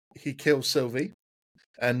he kills Sylvie,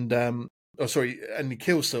 and and he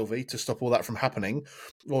kills Sylvie to stop all that from happening,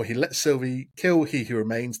 or he lets Sylvie kill He Who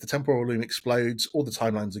Remains. The temporal loom explodes, all the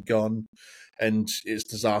timelines are gone, and it's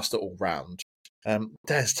disaster all round.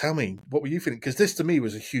 Des, tell me, what were you feeling? Because this to me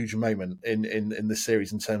was a huge moment in this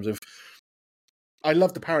series in terms of, I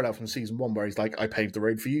love the parallel from season 1 where he's like, I paved the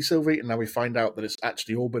road for you, Sylvie, and now we find out that it's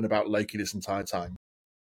actually all been about Loki this entire time.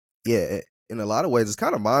 Yeah, in a lot of ways, it's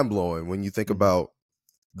kind of mind blowing when you think about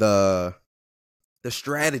the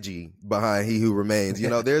strategy behind He Who Remains. You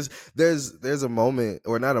know, there's a moment,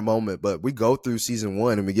 or not a moment, but we go through season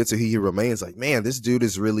 1 and we get to He Who Remains. Like, man, this dude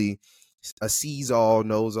is really a sees all,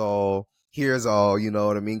 knows all, hears all. You know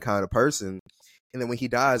what I mean, kind of person. And then when he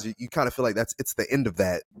dies, you kind of feel like it's the end of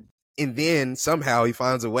that. And then somehow he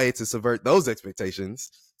finds a way to subvert those expectations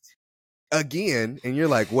again. And you're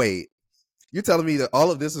like, wait, you're telling me that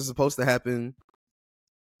all of this is supposed to happen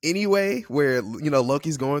anyway, where, you know,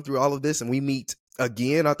 Loki's going through all of this and we meet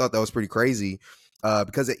again? I thought that was pretty crazy,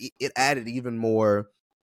 because it added even more,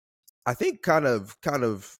 I think, kind of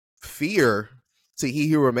fear to He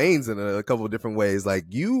Who Remains in a couple of different ways. Like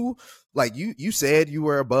you said you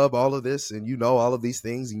were above all of this and you know all of these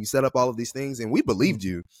things and you set up all of these things and we believed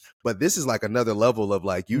you, but this is like another level of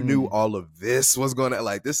like, you knew all of this was going to,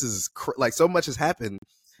 like, this is like so much has happened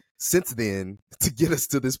since then to get us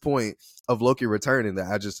to this point of Loki returning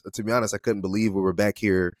that I just, to be honest, I couldn't believe we were back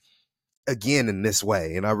here again in this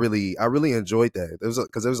way. And I really enjoyed that.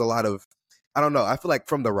 Because there was a lot of, I don't know, I feel like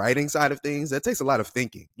from the writing side of things, that takes a lot of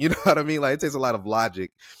thinking. You know what I mean? Like, it takes a lot of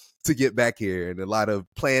logic to get back here and a lot of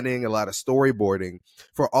planning, a lot of storyboarding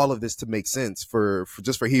for all of this to make sense, for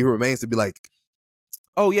He Who Remains to be like,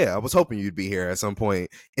 oh yeah, I was hoping you'd be here at some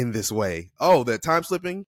point in this way. Oh, that time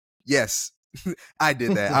slipping? Yes. I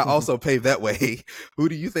did that. I also paved that way. Who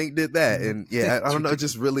do you think did that? And yeah, I don't know.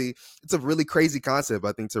 Just really, it's a really crazy concept,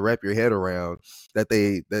 I think, to wrap your head around.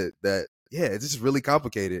 Yeah, it's just really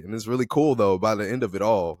complicated, and it's really cool though by the end of it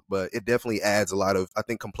all. But it definitely adds a lot of, I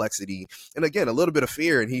think, complexity, and again, a little bit of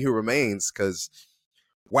fear in He Who Remains. Because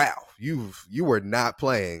wow, you were not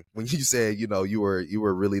playing when you said, you know, you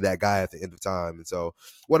were really that guy at the end of time. And so,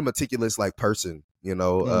 what a meticulous person, you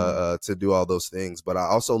know, to do all those things. But I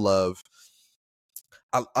also love.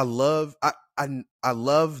 I love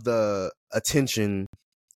the attention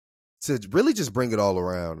to really just bring it all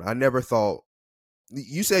around. I never thought,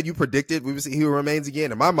 you said you predicted we would see He Who Remains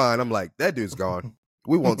again. In my mind, I'm like, that dude's gone.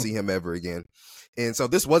 We won't see him ever again. And so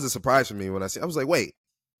this was a surprise for me when I was like, wait,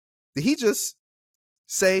 did he just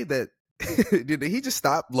say that? Did he just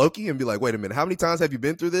stop Loki and be like, wait a minute, how many times have you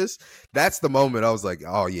been through this? That's the moment I was like,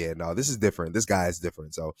 oh yeah, no, this is different. This guy is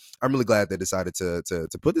different. So I'm really glad they decided to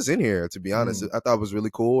put this in here, to be honest. I thought it was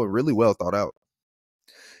really cool and really well thought out.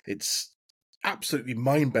 It's absolutely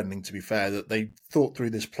mind-bending, to be fair, that they thought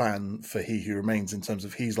through this plan for He Who Remains, in terms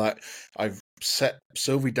of, he's like, I've set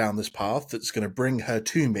Sylvie down this path that's going to bring her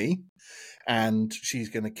to me, and she's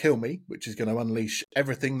going to kill me, which is going to unleash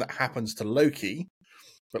everything that happens to Loki.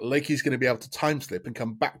 But Loki's going to be able to time slip and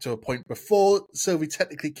come back to a point before Sylvie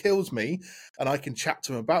technically kills me, and I can chat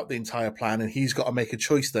to him about the entire plan, and he's got to make a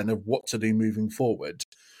choice then of what to do moving forward,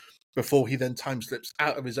 before he then time slips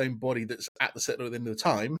out of his own body that's at the end of the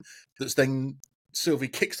time, that's then Sylvie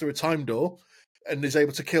kicks through a time door and is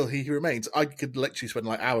able to kill He Who Remains. I could literally spend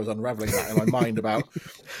like hours unraveling that in my mind about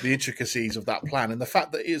the intricacies of that plan, and the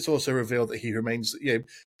fact that it's also revealed that He Who Remains, you know,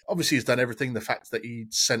 obviously he's done everything. The fact that he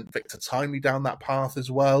sent Victor Timely down that path as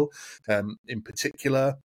well, in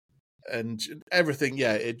particular, and everything.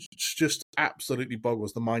 Yeah, it just absolutely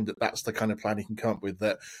boggles the mind that that's the kind of plan he can come up with.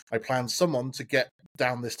 That I plan someone to get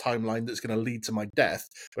down this timeline that's going to lead to my death,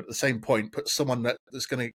 but at the same point, put someone that's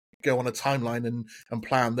going to go on a timeline and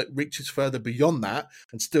plan that reaches further beyond that,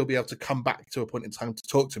 and still be able to come back to a point in time to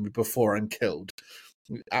talk to me before I'm killed.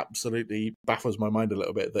 It absolutely baffles my mind a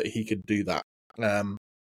little bit that he could do that.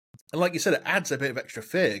 And like you said, it adds a bit of extra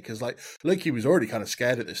fear, because like Loki was already kind of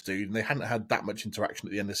scared of this dude, and they hadn't had that much interaction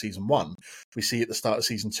at the end of season 1. We see at the start of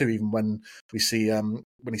season 2, even when we see when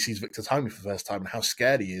he sees Victor Timely for the first time, and how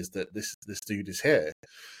scared he is that this dude is here.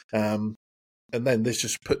 And then this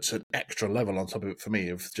just puts an extra level on top of it for me,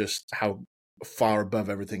 of just how far above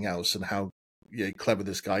everything else and how clever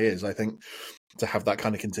this guy is. I think to have that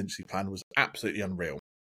kind of contingency plan was absolutely unreal.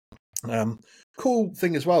 Cool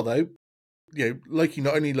thing as well, though, Loki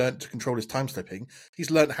not only learned to control his time slipping,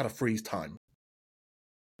 he's learned how to freeze time.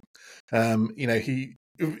 He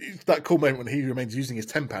that cool moment when He Remains using his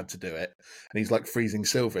tempad to do it, and he's like freezing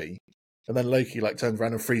Sylvie, and then Loki like turns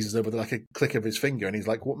around and freezes her with like a click of his finger, and he's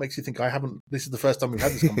like, "What makes you think I haven't? This is the first time we've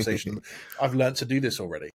had this conversation. I've learned to do this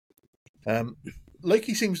already."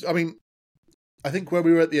 Loki seems, I mean, I think where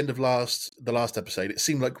we were at the end of the last episode, it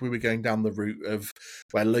seemed like we were going down the route of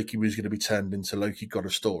where Loki was going to be turned into Loki, God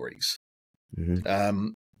of Stories. Mm-hmm.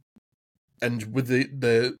 And with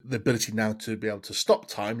the ability now to be able to stop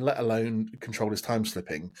time, let alone control his time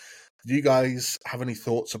slipping, do you guys have any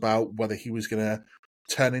thoughts about whether he was going to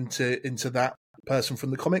turn into that person from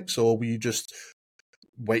the comics, or were you just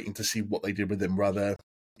waiting to see what they did with him, rather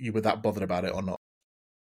you were that bothered about it or not?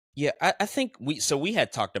 Yeah, I think we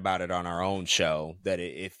had talked about it on our own show that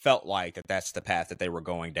it felt like that's the path that they were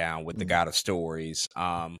going down with the God of Stories,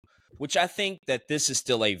 which I think that this is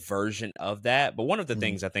still a version of that. But one of the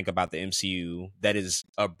things I think about the MCU that is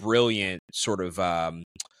a brilliant sort of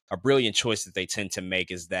a brilliant choice that they tend to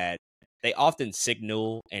make is that they often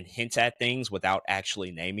signal and hint at things without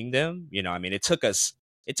actually naming them. You know, I mean, it took us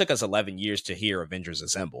 11 years to hear Avengers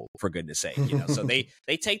Assemble, for goodness sake, you know. So they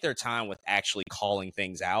take their time with actually calling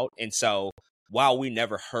things out. And so while we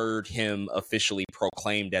never heard him officially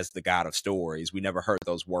proclaimed as the God of Stories, we never heard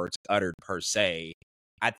those words uttered per se.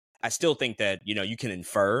 I still think that, you know, you can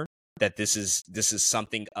infer that this is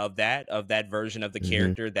something of that version of the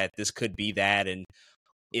character, that this could be that. And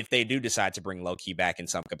if they do decide to bring Loki back in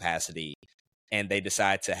some capacity and they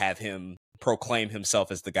decide to have him proclaim himself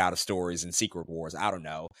as the God of Stories in Secret Wars, I don't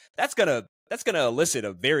know, that's gonna elicit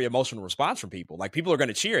a very emotional response from people. Like, people are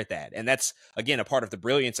gonna cheer at that, and that's again a part of the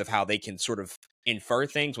brilliance of how they can sort of infer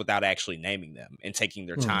things without actually naming them and taking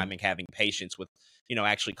their time and having patience with, you know,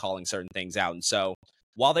 actually calling certain things out. And so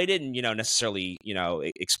while they didn't, you know, necessarily, you know,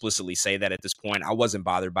 explicitly say that at this point, I wasn't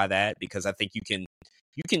bothered by that, because I think you can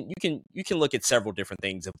look at several different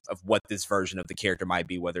things of what this version of the character might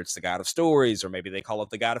be, whether it's the God of Stories, or maybe they call it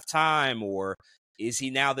the God of Time, or is he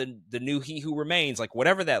now the new He Who Remains? Like,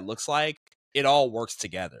 whatever that looks like, it all works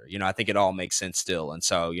together. You know, I think it all makes sense still. And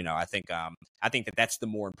so, you know, I think that that's the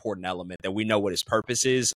more important element, that we know what his purpose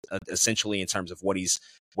is, essentially, in terms of what he's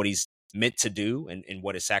meant to do and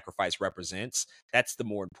what his sacrifice represents. That's the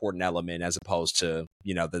more important element, as opposed to,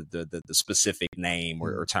 you know, the specific name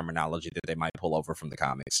or terminology that they might pull over from the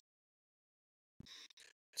comics.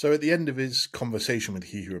 So at the end of his conversation with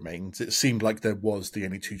He Who Remains, it seemed like there was the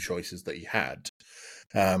only two choices that he had.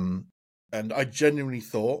 And I genuinely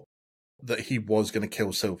thought that he was going to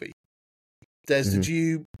kill Sylvie. Des, did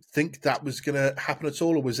you think that was going to happen at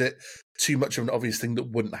all, or was it too much of an obvious thing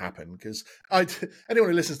that wouldn't happen? Because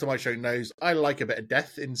anyone who listens to my show knows I like a bit of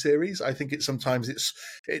death in series. I think sometimes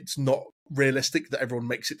it's not realistic that everyone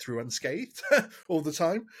makes it through unscathed all the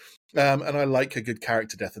time. And I like a good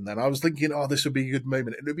character death in that. And I was thinking, this would be a good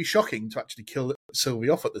moment. It would be shocking to actually kill Sylvie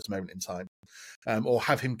off at this moment in time, or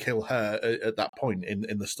have him kill her at that point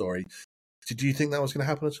in the story. Did you think that was going to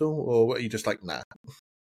happen at all, or were you just like, nah?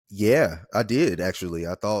 Yeah, I did, actually.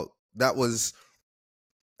 I thought I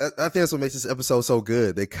think that's what makes this episode so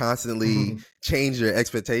good. They constantly change your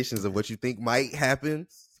expectations of what you think might happen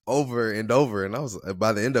over and over. And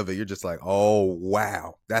by the end of it, you're just like, oh,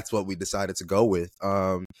 wow, that's what we decided to go with.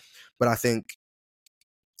 But I think,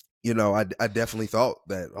 you know, I definitely thought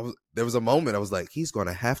that there was a moment I was like, he's going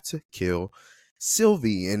to have to kill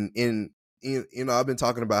Sylvie. And you know, I've been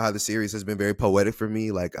talking about how the series has been very poetic for me.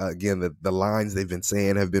 Like, again, the lines they've been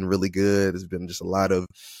saying have been really good. There's been just a lot of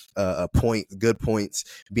good points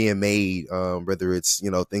being made, whether it's, you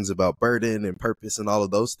know, things about burden and purpose and all of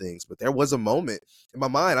those things. But there was a moment in my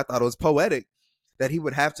mind, I thought it was poetic, that he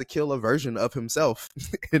would have to kill a version of himself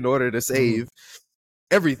in order to save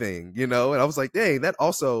everything, you know? And I was like, dang, that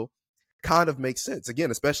also kind of makes sense. Again,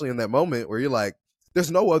 especially in that moment where you're like, there's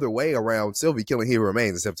no other way around Sylvie killing He Who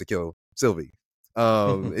Remains except to kill Sylvie.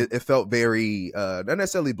 It felt very not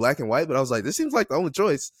necessarily black and white, but I was like, this seems like the only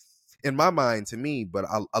choice in my mind to me. But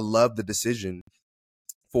I love the decision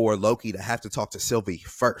for Loki to have to talk to Sylvie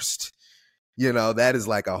first. You know, that is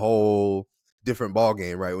like a whole different ball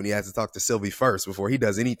game, right? When he has to talk to Sylvie first before he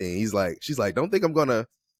does anything. She's like, don't think I'm gonna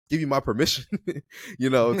give you my permission, you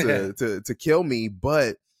know, to kill me.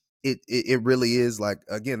 But it really is, like,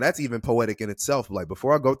 again, that's even poetic in itself. Like,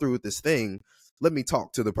 before I go through with this thing, let me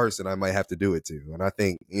talk to the person I might have to do it to. And I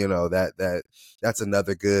think, you know, that's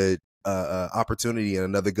another good opportunity and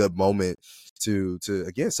another good moment to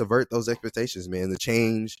again subvert those expectations, man, to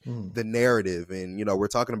change the narrative. And, you know, we're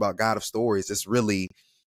talking about God of Stories. It's really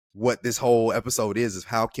what this whole episode is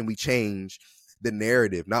how can we change the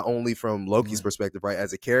narrative, not only from Loki's perspective, right,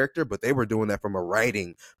 as a character, but they were doing that from a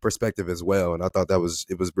writing perspective as well. And I thought it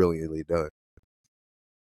was brilliantly done.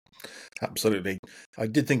 Absolutely. I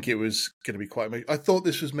did think it was going to be quite amazing. I thought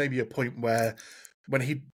this was maybe a point where when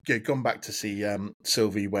he'd gone back to see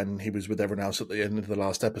Sylvie when he was with everyone else at the end of the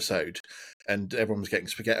last episode, and everyone was getting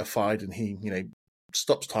spaghettified, and he, you know,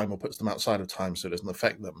 stops time or puts them outside of time so it doesn't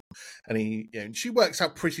affect them. And she works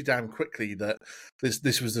out pretty damn quickly that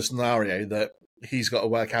this was the scenario that he's got to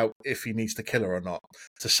work out if he needs to kill her or not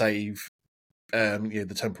to save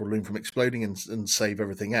the temporal loom from exploding and save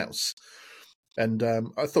everything else. And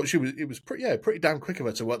I thought it was pretty damn quick of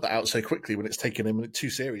her to work that out so quickly when it's taken him 2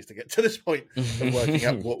 series to get to this point of working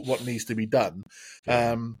out what needs to be done.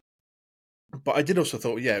 Yeah. But I did also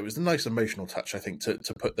thought, it was a nice emotional touch, I think,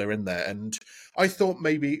 to put her in there. And I thought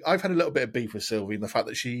maybe I've had a little bit of beef with Sylvie in the fact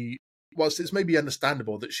that whilst it's maybe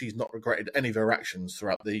understandable that she's not regretted any of her actions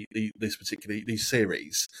throughout these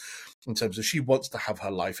series, in terms of she wants to have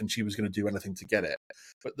her life and she was going to do anything to get it.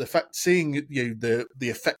 But the fact, seeing the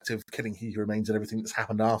effect of killing He Who Remains and everything that's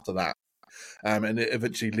happened after that, and it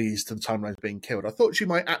eventually leads to the timelines being killed, I thought she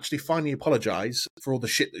might actually finally apologise for all the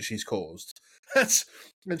shit that she's caused.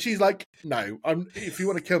 And she's like, no, if you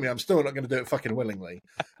want to kill me, I'm still not going to do it fucking willingly.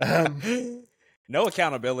 No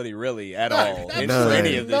accountability really at No, all none. for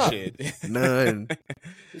any of this None. shit. None.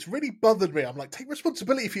 It's really bothered me. I'm like, take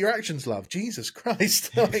responsibility for your actions, love. Jesus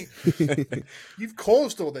Christ. Like, you've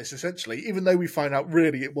caused all this, essentially, even though we find out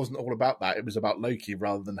really it wasn't all about that. It was about Loki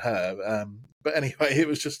rather than her. But anyway, it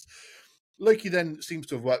was just... Loki then seems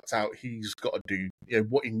to have worked out he's got to do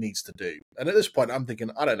what he needs to do. And at this point, I'm thinking,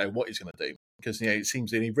 I don't know what he's going to do. Because it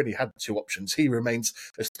seems that he really had 2 options. He Remains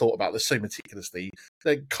has thought about this so meticulously.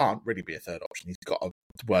 There can't really be a third option. He's got to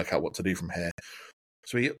work out what to do from here.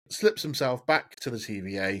 So he slips himself back to the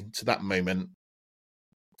TVA, to that moment.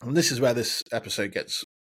 And this is where this episode gets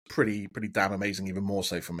pretty damn amazing, even more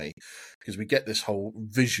so for me. Because we get this whole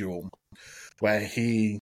visual where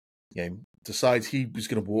he decides he was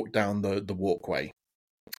going to walk down the walkway.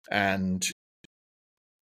 And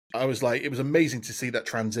I was like, it was amazing to see that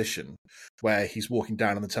transition where he's walking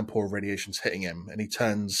down and the temporal radiation's hitting him, and he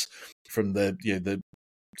turns from the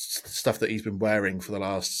stuff that he's been wearing for the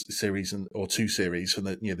last series or 2 series from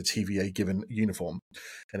the TVA given uniform,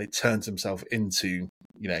 and it turns himself into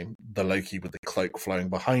the Loki with the cloak flowing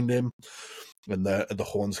behind him and the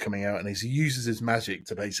horns coming out, and he uses his magic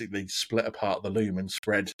to basically split apart the loom and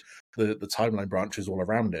spread the timeline branches all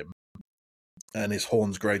around him. And his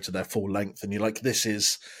horns grow to their full length, and you're like, this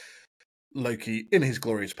is Loki in his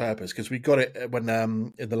glorious purpose, because we got it when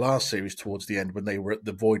in the last series towards the end when they were at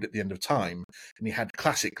the void at the end of time, and you had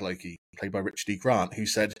classic Loki played by Richard E. Grant, who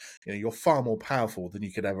said, you're far more powerful than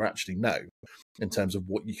you could ever actually know in terms of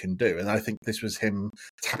what you can do. And I think this was him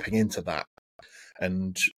tapping into that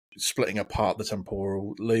and splitting apart the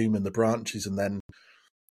temporal loom and the branches, and then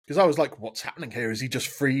because I was like, what's happening here? Is he just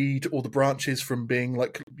freed all the branches from being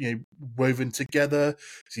woven together?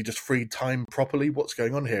 Is he just freed time properly? What's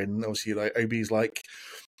going on here? And obviously, Obi's like,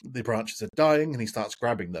 the branches are dying, and he starts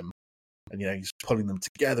grabbing them, and he's pulling them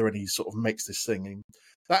together, and he sort of makes this thing. And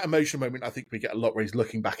that emotional moment, I think we get a lot where he's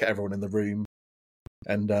looking back at everyone in the room,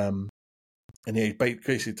 and he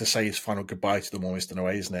basically to say his final goodbye to them almost in a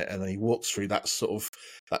way, isn't it? And then he walks through that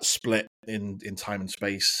that split in time and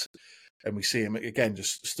space. And we see him again,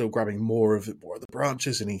 just still grabbing more of the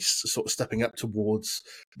branches, and he's sort of stepping up towards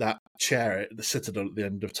that chair at the Citadel at the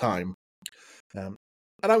end of time. And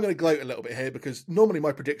I'm going to gloat a little bit here because normally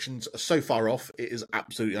my predictions are so far off, it is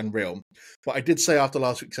absolutely unreal. But I did say after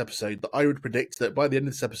last week's episode that I would predict that by the end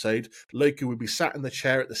of this episode, Loki would be sat in the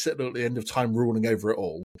chair at the Citadel at the end of time, ruling over it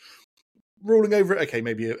all. Ruling over it, okay,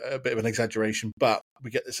 maybe a bit of an exaggeration, but we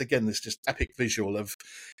get this just epic visual of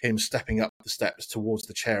him stepping up the steps towards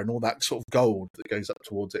the chair and all that sort of gold that goes up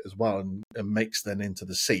towards it as well, and makes then into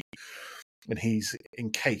the seat. And he's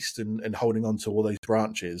encased and holding on to all those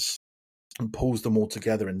branches and pulls them all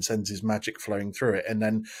together and sends his magic flowing through it. And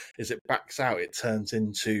then as it backs out, it turns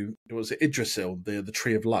into, was it Yggdrasil, the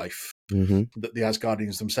tree of life that the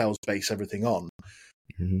Asgardians themselves base everything on.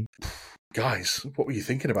 Guys, what were you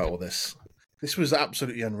thinking about all this? This was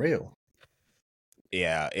absolutely unreal.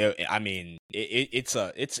 Yeah, it's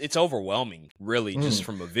overwhelming, really, just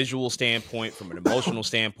from a visual standpoint, from an emotional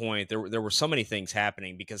standpoint. There were so many things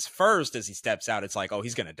happening, because first, as he steps out, it's like, oh,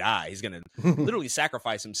 he's going to die. He's going to literally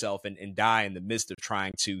sacrifice himself and die in the midst of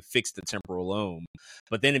trying to fix the temporal loom.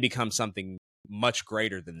 But then it becomes something much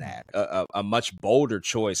greater than that, a much bolder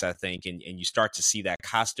choice, I think, and you start to see that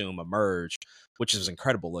costume emerge, which is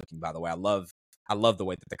incredible looking, by the way. I love the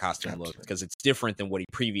way that the costume looks, because it's different than what he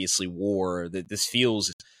previously wore. This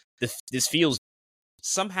feels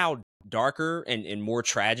somehow darker and more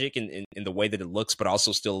tragic in the way that it looks, but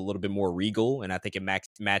also still a little bit more regal. And I think it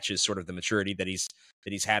matches sort of the maturity that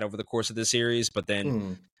he's had over the course of the series. But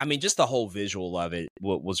then, just the whole visual of it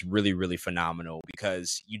was really, really phenomenal,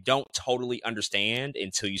 because you don't totally understand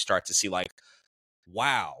until you start to see, like,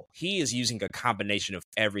 wow, he is using a combination of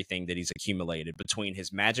everything that he's accumulated between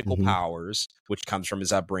his magical Mhm. powers, which comes from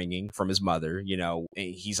his upbringing, from his mother.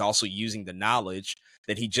 He's also using the knowledge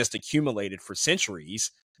that he just accumulated for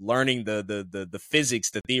centuries, learning the physics,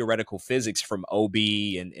 the theoretical physics from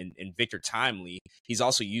OB and Victor Timely. He's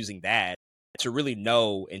also using that to really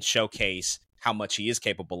know and showcase how much he is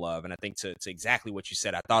capable of. And I think to exactly what you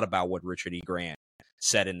said, I thought about what Richard E. Grant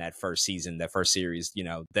said in that first season, that first series,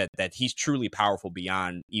 that he's truly powerful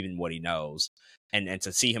beyond even what he knows. And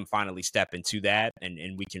to see him finally step into that,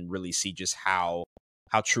 and we can really see just how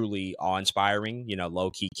truly awe-inspiring,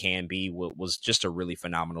 Loki can be, was just a really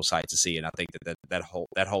phenomenal sight to see. And I think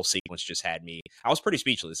that whole sequence just had me. I was pretty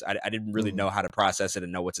speechless. I didn't really know how to process it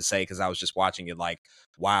and know what to say, because I was just watching it like,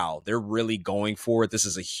 wow, they're really going for it. This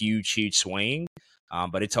is a huge swing.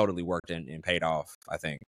 But it totally worked and paid off, I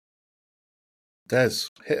think. Des,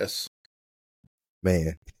 hit us.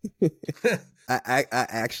 Man, I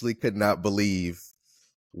actually could not believe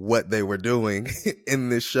what they were doing in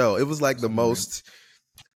this show. It was like the most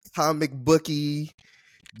comic booky,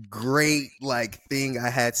 great like thing I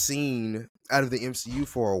had seen out of the MCU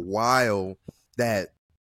for a while, that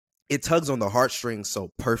it tugs on the heartstrings so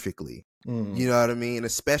perfectly. You know what I mean?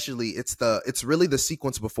 Especially it's really the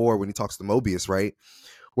sequence before, when he talks to Mobius, right?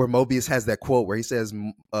 Where Mobius has that quote where he says,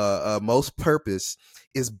 most purpose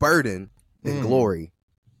is burden and glory.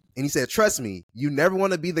 And he said, trust me, you never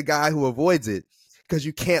want to be the guy who avoids it, because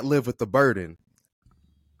you can't live with the burden.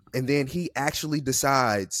 And then he actually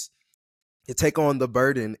decides to take on the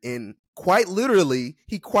burden, and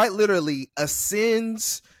he quite literally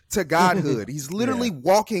ascends to godhood. He's literally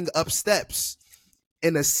walking up steps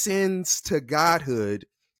and ascends to godhood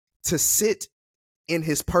to sit in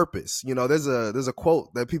his purpose. There's a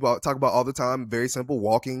quote that people talk about all the time, very simple: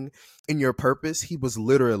 walking in your purpose. He was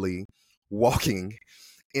literally walking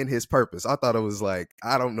in his purpose. I thought it was like,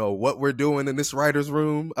 I don't know what we're doing in this writer's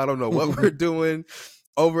room. I don't know what we're doing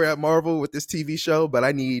over at Marvel with this TV show, but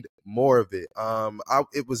I need more of it. I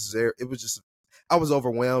was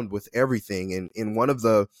overwhelmed with everything. And in one of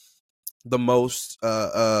the most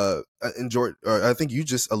enjoyed, or I think you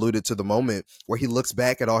just alluded to the moment where he looks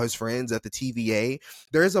back at all his friends at the TVA.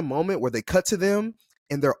 There is a moment where they cut to them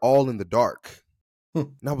and they're all in the dark.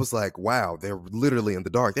 And I was like, wow, they're literally in the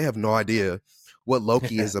dark. They have no idea what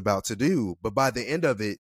Loki is about to do. But by the end of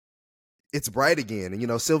it, it's bright again.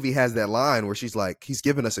 And, Sylvie has that line where she's like, he's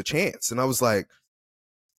given us a chance. And I was like,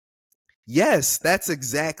 yes, that's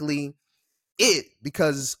exactly it.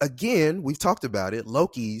 Because again, we've talked about it.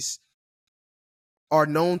 Lokis are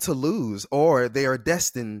known to lose, or they are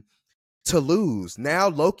destined to lose. Now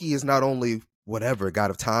Loki is not only whatever,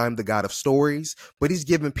 god of time, the god of stories, but he's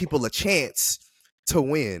giving people a chance to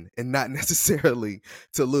win and not necessarily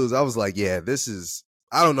to lose. I was like, yeah,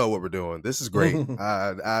 I don't know what we're doing. This is great.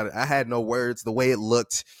 I had no words. The way it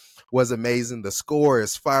looked was amazing. The score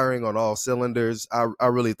is firing on all cylinders. I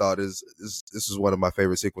really thought this is one of my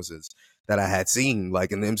favorite sequences that I had seen,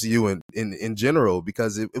 like in the MCU and in general,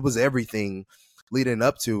 because it was everything leading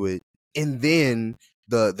up to it. And then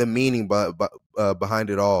the meaning behind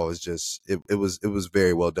it all is just, it was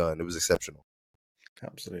very well done. It was exceptional.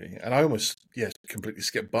 Absolutely. And I almost completely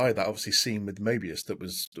skipped by that obviously scene with Mobius that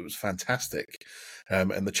was fantastic,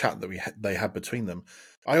 and the chat that they had between them.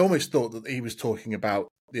 I almost thought that he was talking about,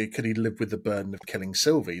 could he live with the burden of killing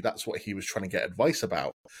Sylvie? That's what he was trying to get advice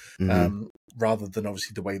about, rather than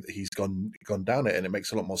obviously the way that he's gone down it. And it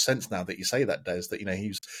makes a lot more sense now that you say that, Des, that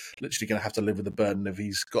he's literally going to have to live with the burden of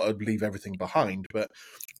he's got to leave everything behind. But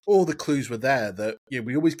all the clues were there that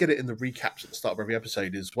we always get it in the recaps at the start of every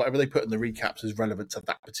episode, is whatever they put in the recaps is relevant to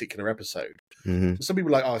that particular episode. So some people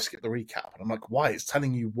are like, I skip the recap. And I'm like, why? It's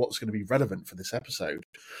telling you what's going to be relevant for this episode.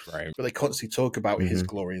 Right. But they constantly talk about his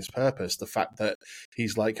glorious purpose, the fact that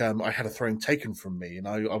he's like, I had a throne taken from me, and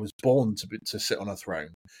I was born to sit on a throne,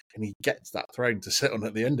 and he gets that throne to sit on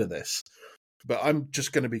at the end of this. But I'm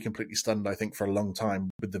just going to be completely stunned, I think, for a long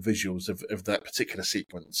time with the visuals of that particular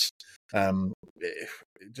sequence. It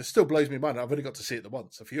just still blows me mind. I've only got to see it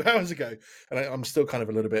once a few hours ago, and I'm still kind of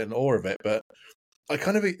a little bit in awe of it. But I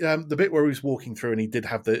kind of the bit where he was walking through and he did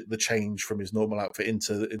have the change from his normal outfit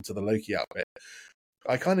into the Loki outfit,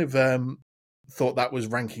 I kind of thought that was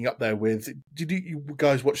ranking up there with. Did you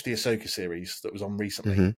guys watch the Ahsoka series that was on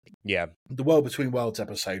recently? Yeah, the World Between Worlds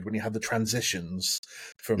episode, when you had the transitions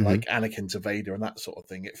from like Anakin to Vader and that sort of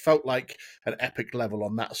thing. It felt like an epic level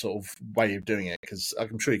on that sort of way of doing it, because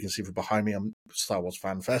I'm sure you can see from behind me, I'm a Star Wars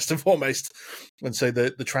fan first and foremost, and so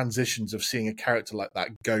the transitions of seeing a character like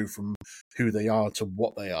that go from who they are to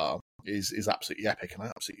what they are is absolutely epic.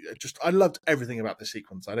 And I loved everything about the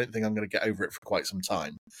sequence. I don't think I'm going to get over it for quite some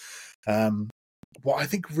time. what I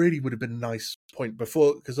think really would have been a nice point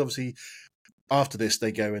before, because obviously after this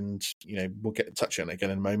they go and, we'll get touch on it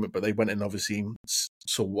again in a moment, but they went and obviously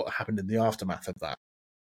saw what happened in the aftermath of that.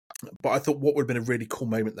 But I thought what would have been a really cool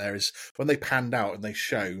moment there is when they panned out and they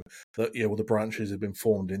show that, the branches have been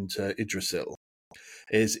formed into Idrisil,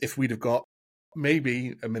 is if we'd have got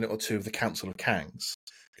maybe a minute or two of the Council of Kangs,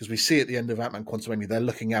 because we see at the end of Ant-Man Quantumania, they're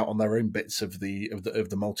looking out on their own bits of the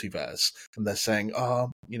multiverse, and they're saying,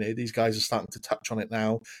 these guys are starting to touch on it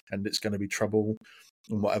now, and it's going to be trouble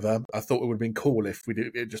and whatever. I thought it would have been cool if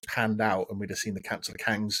it just panned out and we'd have seen the Council of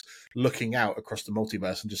Kangs looking out across the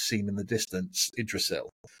multiverse and just seen in the distance Idrisil,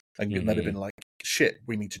 and they'd have been like, shit,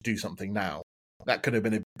 we need to do something now. That could have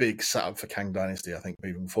been a big setup for Kang Dynasty, I think,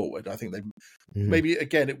 moving forward. I think they maybe,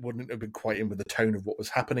 again, it wouldn't have been quite in with the tone of what was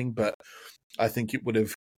happening, but I think it would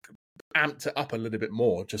have amped it up a little bit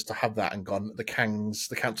more just to have that and gone the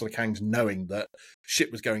Council of Kangs knowing that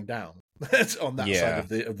shit was going down on that side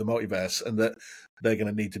of the multiverse, and that they're going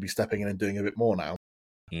to need to be stepping in and doing a bit more now,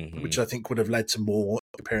 which I think would have led to more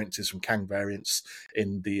appearances from Kang variants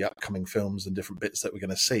in the upcoming films and different bits that we're going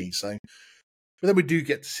to see. So. But then we do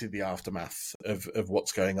get to see the aftermath of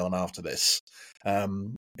what's going on after this.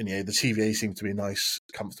 And the TVA seems to be a nice,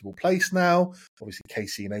 comfortable place now. Obviously,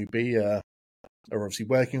 Casey and OB are obviously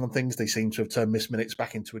working on things. They seem to have turned Miss Minutes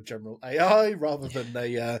back into a general AI rather than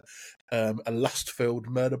a lust-filled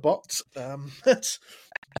murder bot.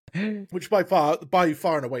 Which by far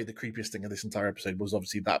and away the creepiest thing of this entire episode was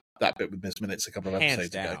obviously that bit with Miss Minutes a couple of episodes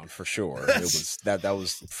ago. Hands down, for sure. It was that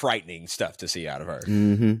was frightening stuff to see out of her.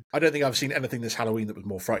 Mm-hmm. I don't think I've seen anything this Halloween that was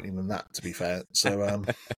more frightening than that, to be fair. So,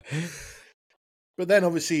 but then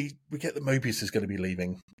obviously we get that Mobius is going to be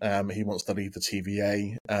leaving. He wants to leave the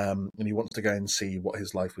TVA, and he wants to go and see what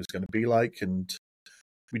his life was going to be like. And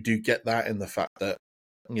we do get that in the fact that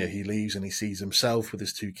he leaves and he sees himself with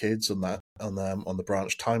his two kids on the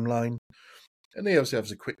branch timeline, and he obviously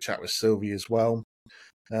has a quick chat with Sylvie as well.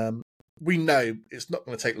 We know it's not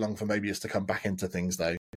going to take long for Mobius to come back into things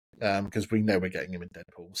though, because we know we're getting him in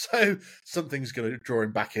Deadpool, so something's going to draw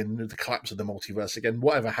him back in the collapse of the multiverse again.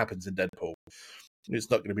 Whatever happens in Deadpool, it's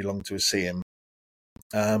not going to be long to see him.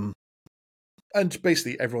 And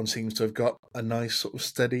basically everyone seems to have got a nice sort of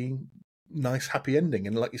steady, nice happy ending,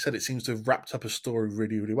 and like you said, it seems to have wrapped up a story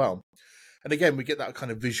really, really well. And again, we get that kind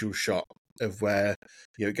of visual shot of where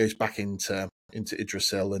it goes back into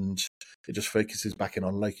Idrisil, and it just focuses back in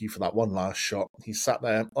on Loki for that one last shot. He's sat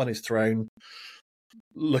there on his throne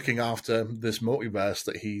looking after this multiverse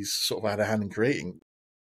that he's sort of had a hand in creating.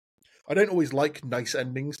 I don't always like nice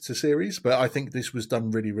endings to series, but I think this was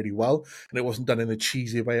done really, really well, and it wasn't done in a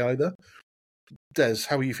cheesy way either. Des,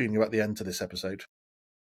 how are you feeling about the end to this episode?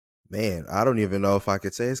 Man, I don't even know if I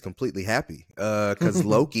could say it's completely happy. Because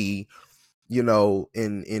Loki,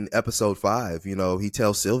 in episode 5, he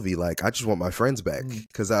tells Sylvie, like, I just want my friends back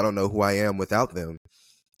because I don't know who I am without them.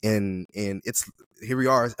 And it's here we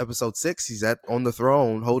are, episode 6. He's on the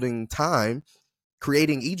throne holding time,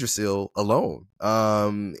 creating Idrisil alone.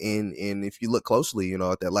 And if you look closely, at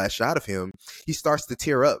that last shot of him, he starts to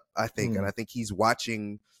tear up, I think. And I think he's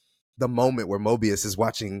watching the moment where Mobius is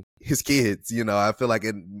watching his kids. I feel like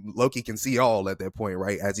Loki can see all at that point,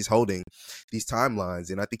 right, as he's holding these timelines.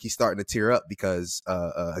 And I think he's starting to tear up because,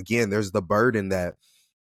 again, there's the burden that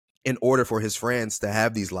in order for his friends to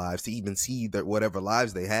have these lives, to even see that whatever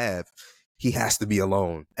lives they have, he has to be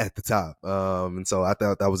alone at the top. And so I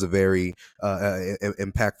thought that was a very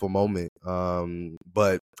impactful moment.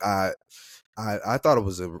 But I thought it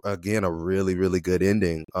was, again, a really, really good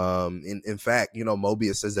ending. In fact,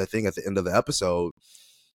 Mobius says that thing at the end of the episode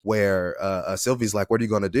where Sylvie's like, what are you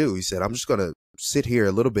going to do? He said, I'm just going to sit here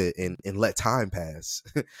a little bit and let time pass.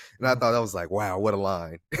 And I thought that was like, wow, what a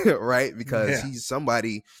line, right? Because he's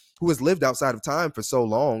somebody who has lived outside of time for so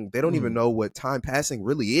long, they don't even know what time passing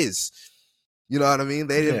really is. You know what I mean?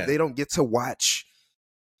 They don't get to watch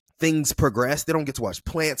things progress. They don't get to watch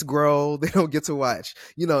plants grow. They don't get to watch,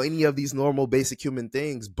 any of these normal basic human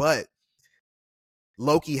things. But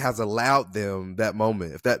Loki has allowed them that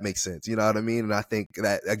moment, if that makes sense. You know what I mean? And I think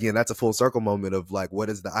that, again, that's a full circle moment of like, what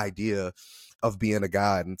is the idea of being a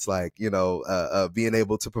god? And it's like, being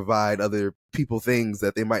able to provide other people things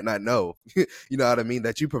that they might not know, you know what I mean?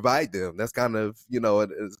 That you provide them. That's kind of,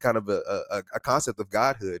 it's kind of a concept of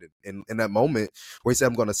godhood. And in that moment where he said,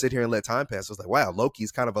 I'm going to sit here and let time pass, I was like, wow,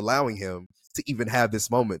 Loki's kind of allowing him to even have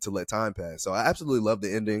this moment to let time pass. So I absolutely love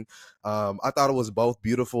the ending. I thought it was both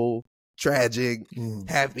beautiful, tragic,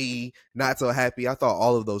 happy, not so happy. I thought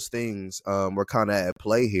all of those things were kind of at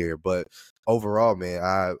play here, but overall, man,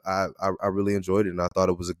 I really enjoyed it, and I thought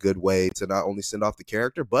it was a good way to not only send off the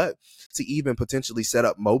character, but to even potentially set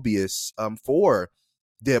up Mobius for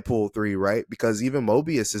Deadpool 3, right? Because even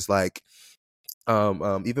Mobius is like, I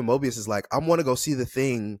want to go see the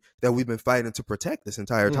thing that we've been fighting to protect this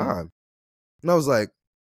entire time. And I was like,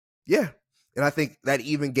 yeah. And I think that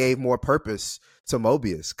even gave more purpose to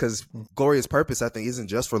Mobius, because Gloria's purpose, I think, isn't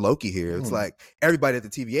just for Loki here. It's like everybody at the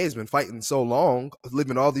TVA has been fighting so long,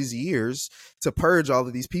 living all these years to purge all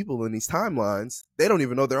of these people in these timelines. They don't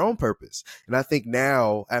even know their own purpose. And I think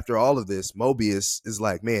now, after all of this, Mobius is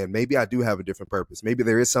like, man, maybe I do have a different purpose. Maybe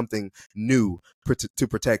there is something new to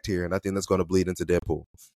protect here. And I think that's going to bleed into Deadpool.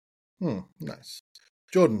 Nice.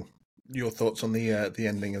 Jordan, your thoughts on the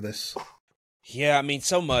ending of this? Yeah, I mean,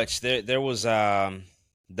 so much. There was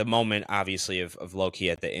the moment, obviously, of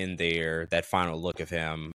Loki at the end there, that final look of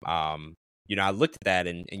him. You know, I looked at that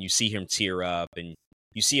and you see him tear up, and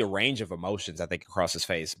you see a range of emotions, I think, across his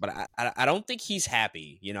face. But I don't think he's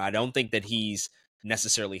happy. You know, I don't think that he's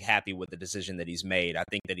necessarily happy with the decision that he's made. I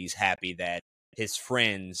think that he's happy that his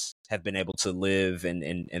friends have been able to live and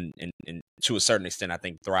to a certain extent, I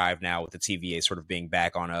think, thrive now with the TVA sort of being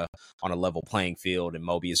back on a level playing field, and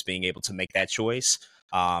Mobius being able to make that choice.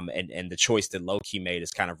 And the choice that Loki made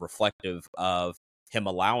is kind of reflective of him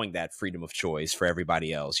allowing that freedom of choice for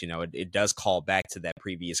everybody else. You know, it does call back to that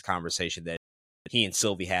previous conversation that he and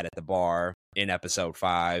Sylvie had at the bar in episode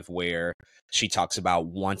 5, where she talks about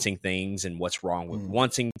wanting things and what's wrong with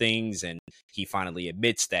wanting things. And he finally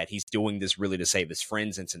admits that he's doing this really to save his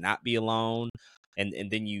friends and to not be alone.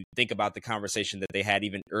 And then you think about the conversation that they had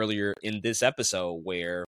even earlier in this episode,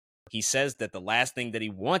 where he says that the last thing that he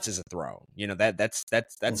wants is a throne. You know, that's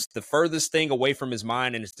the furthest thing away from his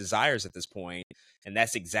mind and his desires at this point. And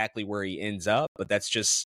that's exactly where he ends up. But that's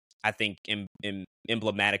just, I think,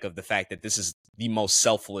 emblematic of the fact that this is the most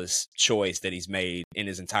selfless choice that he's made in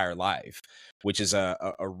his entire life, which is a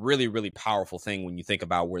really, really powerful thing when you think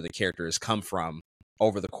about where the character has come from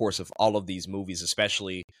over the course of all of these movies,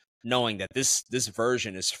 especially knowing that this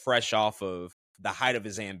version is fresh off of the height of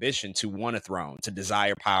his ambition to want a throne, to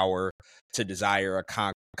desire power, to desire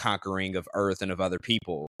a conquering of Earth and of other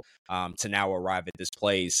people, to now arrive at this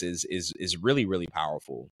place is really, really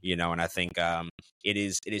powerful, you know. And I think it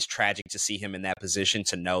is tragic to see him in that position,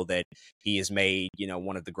 to know that he has made, you know,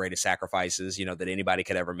 one of the greatest sacrifices, you know, that anybody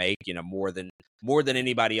could ever make, you know, more than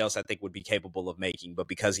anybody else I think would be capable of making. But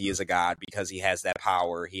because he is a god, because he has that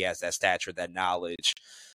power, he has that stature, that knowledge,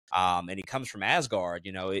 and he comes from Asgard,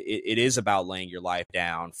 you know, it is about laying your life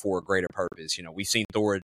down for a greater purpose. You know, we've seen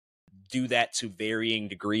Thor do that to varying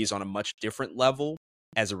degrees on a much different level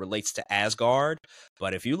as it relates to Asgard.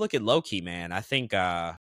 But if you look at Loki, man, I think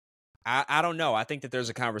I don't know. I think that there's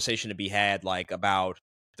a conversation to be had, like, about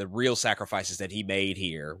the real sacrifices that he made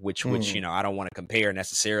here, which you know, I don't want to compare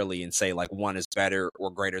necessarily and say like one is better or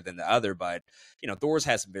greater than the other. But, you know, Thor's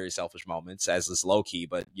has some very selfish moments, as is Loki.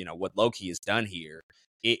 But, you know, what Loki has done here,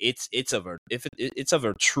 it's of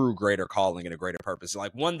a true greater calling and a greater purpose,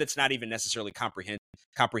 like one that's not even necessarily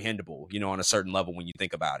comprehensible, you know, on a certain level when you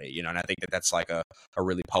think about it, you know. And I think that that's like a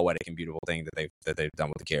really poetic and beautiful thing that they've done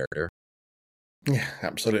with the character. Yeah,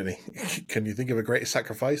 absolutely. Can you think of a greater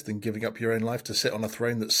sacrifice than giving up your own life to sit on a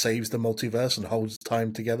throne that saves the multiverse and holds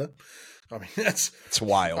time together? I mean, it's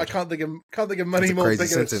wild. I can't think of many more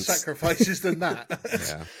bigger sacrifices than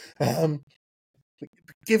that. Yeah.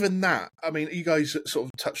 Given that, I mean, you guys sort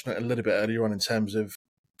of touched on it a little bit earlier on in terms of,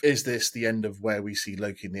 is this the end of where we see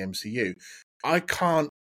Loki in the MCU? I can't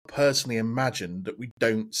personally imagine that we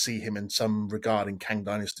don't see him in some regard in Kang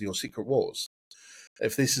Dynasty or Secret Wars.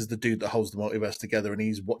 If this is the dude that holds the multiverse together and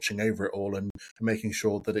he's watching over it all and making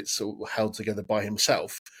sure that it's all held together by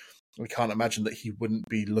himself, we can't imagine that he wouldn't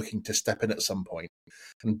be looking to step in at some point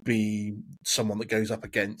and be someone that goes up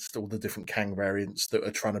against all the different Kang variants that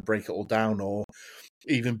are trying to break it all down, or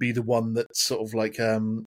even be the one that sort of like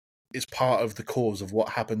is part of the cause of what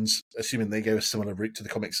happens, assuming they go a similar route to the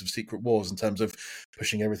comics of Secret Wars in terms of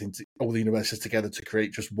pushing everything, all the universes together to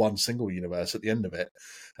create just one single universe at the end of it.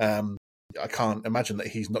 I can't imagine that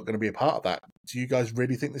he's not going to be a part of that. Do you guys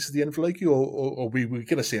really think this is the end for Loki, or we're going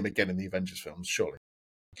to see him again in the Avengers films, surely?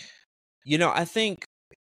 You know, I think,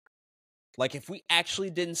 like, if we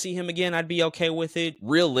actually didn't see him again, I'd be okay with it.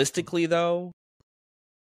 Realistically, though,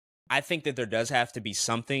 I think that there does have to be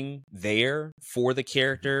something there for the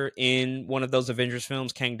character in one of those Avengers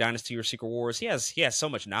films, Kang Dynasty or Secret Wars. He has so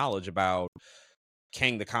much knowledge about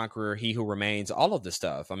Kang the Conqueror, He Who Remains, all of this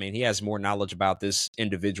stuff. I mean, he has more knowledge about this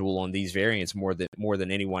individual and these variants more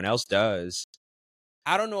than anyone else does.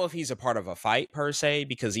 I don't know if he's a part of a fight per se,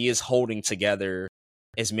 because he is holding together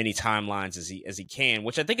as many timelines as he can,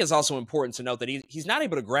 which I think is also important to note that he's not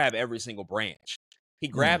able to grab every single branch. He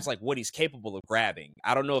grabs like what he's capable of grabbing.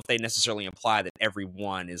 I don't know if they necessarily imply that every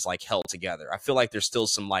one is like held together. I feel like there's still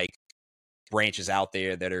some like branches out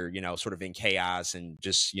there that are, sort of in chaos and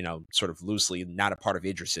just, sort of loosely not a part of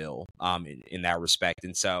Idrisil in that respect.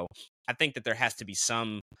 And so I think that there has to be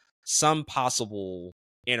some possible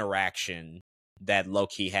interaction that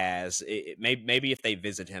Loki has. Maybe if they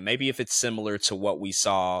visit him, maybe if it's similar to what we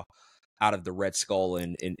saw out of the Red Skull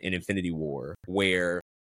in Infinity War, where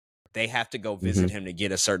they have to go visit him to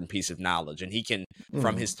get a certain piece of knowledge, and he can,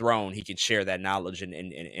 from his throne, he can share that knowledge and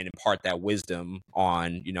impart that wisdom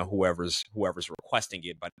on whoever's requesting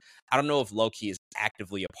it. But I don't know if Loki is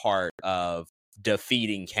actively a part of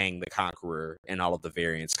defeating Kang the Conqueror and all of the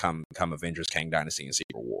variants come Avengers, Kang Dynasty, and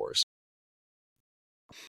Secret Wars.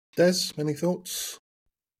 Des, any thoughts?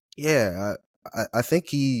 Yeah, I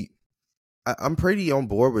think I'm pretty on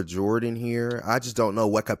board with Jordan here. I just don't know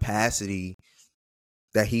what capacity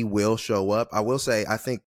that he will show up. I will say, I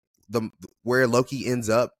think where Loki ends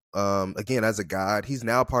up, again, as a god, he's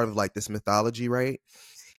now part of like this mythology, right?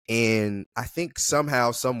 And I think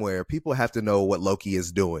somehow, somewhere, people have to know what Loki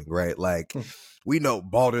is doing, right? Like, we know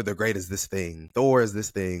Balder the Great is this thing, Thor is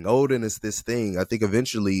this thing, Odin is this thing. I think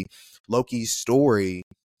eventually Loki's story,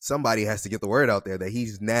 somebody has to get the word out there that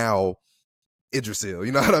he's now Idrisil.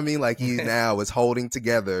 You know what I mean? Like, he now is holding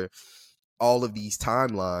together all of these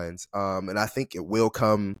timelines. And I think it will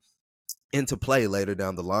come into play later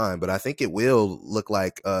down the line, but I think it will look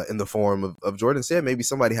like in the form of Jordan said, maybe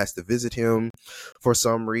somebody has to visit him for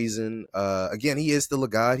some reason. Again, he is still a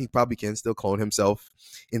god. He probably can still clone himself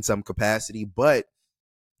in some capacity, but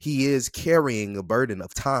he is carrying a burden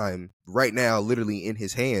of time right now, literally in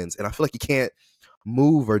his hands. And I feel like he can't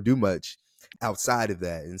move or do much outside of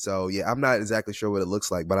that. And so, yeah, I'm not exactly sure what it looks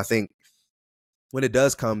like, but I think when it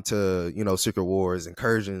does come to, Secret Wars,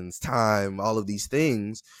 incursions, time, all of these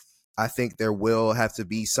things, I think there will have to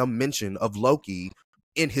be some mention of Loki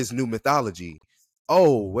in his new mythology.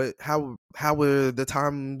 Oh, how is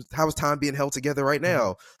time being held together right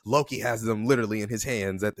now? Loki has them literally in his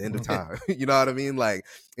hands at the end of time. You know what I mean? Like,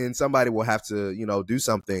 and somebody will have to, do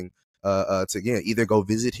something to, again, either go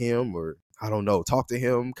visit him or, I don't know, talk to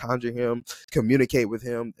him, conjure him, communicate with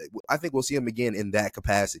him. I think we'll see him again in that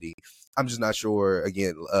capacity. I'm just not sure,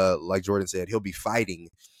 again, like Jordan said, he'll be fighting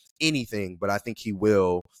anything, but I think he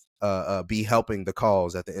will be helping the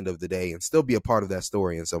cause at the end of the day and still be a part of that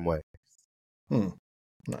story in some way.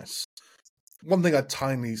 Nice. One thing I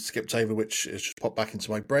tiny skipped over, which has just popped back into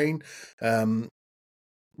my brain,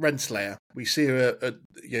 Renslayer. We see her at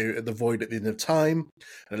the void at the end of time,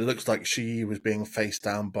 and it looks like she was being faced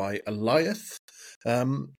down by Eliath.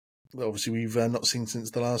 Obviously, we've not seen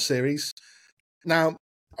since the last series. Now,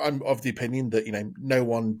 I'm of the opinion that no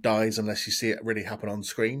one dies unless you see it really happen on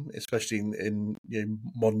screen, especially in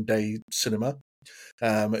modern day cinema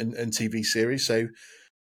and TV series. So,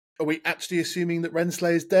 are we actually assuming that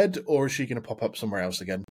Renslayer is dead, or is she going to pop up somewhere else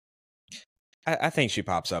again? I think she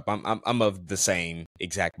pops up. I'm of the same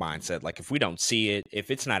exact mindset. Like, if we don't see it,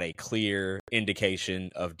 if it's not a clear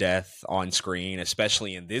indication of death on screen,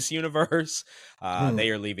 especially in this universe,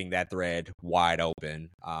 they are leaving that thread wide open.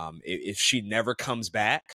 If she never comes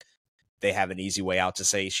back, they have an easy way out to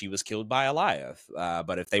say she was killed by Eliath.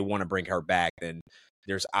 But if they want to bring her back, then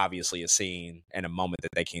there's obviously a scene and a moment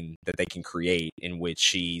that they can create in which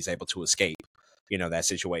she's able to escape that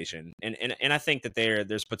situation. And I think that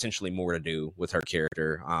there's potentially more to do with her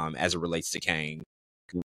character as it relates to Kang.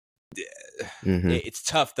 It's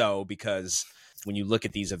tough though, because when you look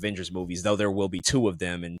at these Avengers movies, though there will be two of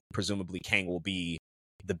them and presumably Kang will be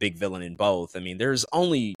the big villain in both, I mean, there's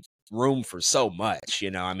only room for so much,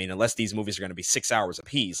 I mean, unless these movies are going to be 6 hours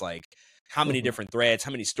apiece, like how many different threads,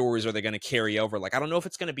 how many stories are they going to carry over? Like, I don't know if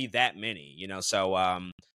it's going to be that many, so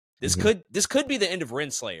this could be the end of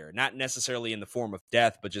Renslayer, not necessarily in the form of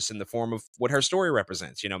death, but just in the form of what her story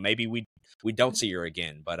represents. Maybe we don't see her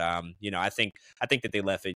again, but I think that they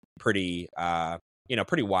left it pretty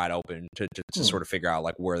pretty wide open to sort of figure out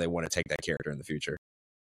like where they want to take that character in the future.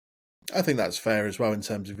 I think that's fair as well, in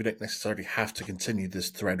terms of we don't necessarily have to continue this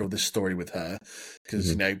thread or this story with her,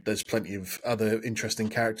 because there's plenty of other interesting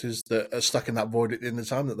characters that are stuck in that void at the end of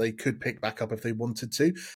time that they could pick back up if they wanted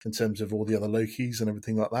to, in terms of all the other Lokis and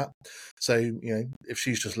everything like that. So if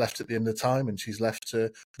she's just left at the end of time and she's left to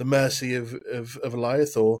the mercy of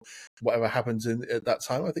Eliath or whatever happens at that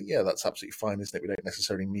time, I think that's absolutely fine, isn't it? We don't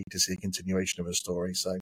necessarily need to see a continuation of her story.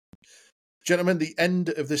 So Gentlemen, the end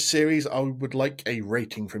of this series, I would like a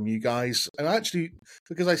rating from you guys. And actually,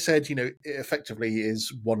 because I said, it effectively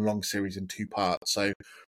is one long series in 2 parts. So,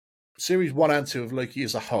 series 1 and 2 of Loki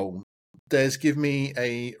as a whole, Des, give me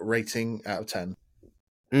a rating out of 10.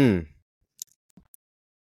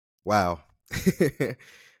 Wow.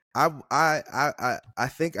 I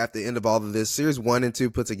think at the end of all of this, series 1 and 2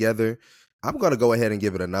 put together, I'm gonna go ahead and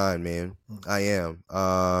give it a 9, man. I am.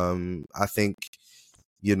 I think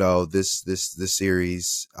this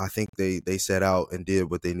series, I think they set out and did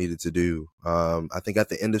what they needed to do. I think at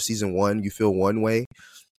the end of season 1, you feel one way,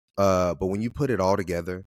 but when you put it all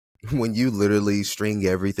together, when you literally string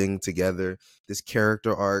everything together, this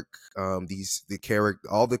character arc, all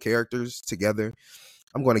the characters together,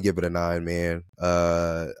 I'm going to give it a 9, man.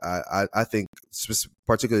 I think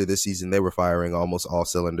particularly this season, they were firing almost all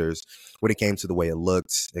cylinders when it came to the way it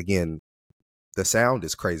looked. Again, the sound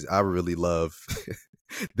is crazy. I really love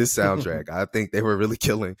this soundtrack. I think they were really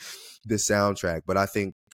killing this soundtrack. But I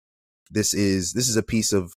think this is a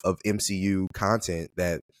piece of MCU content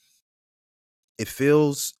that it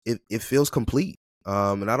feels complete.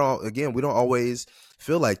 And we don't always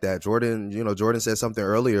feel like that. Jordan said something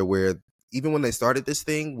earlier where even when they started this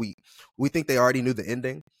thing, we think they already knew the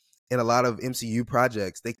ending. In a lot of MCU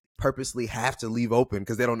projects, they purposely have to leave open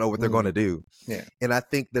because they don't know what they're going to do. Yeah. And I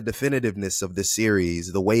think the definitiveness of this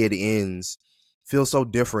series, the way it ends, feels so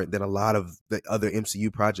different than a lot of the other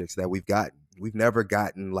MCU projects that we've gotten. We've never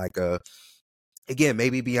gotten like again,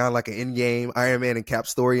 maybe beyond like an Endgame, Iron Man and Cap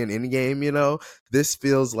story in Endgame, this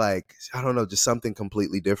feels like, I don't know, just something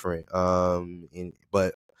completely different.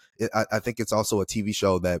 But I think it's also a TV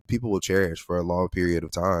show that people will cherish for a long period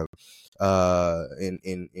of time.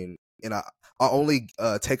 And I'll only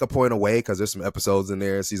take a point away because there's some episodes in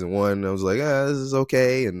there. Season 1, I was like, this is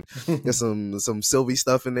okay, and there's some Sylvie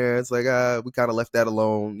stuff in there. It's like, we kind of left that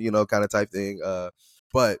alone, kind of type thing.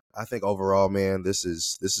 But I think overall, man, this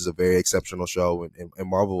is a very exceptional show, and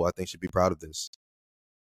Marvel, I think, should be proud of this.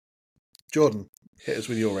 Jordan, hit us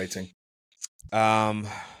with your rating. I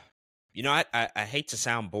hate to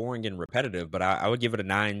sound boring and repetitive, but I would give it a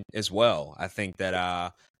 9 as well. I think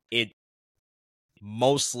that it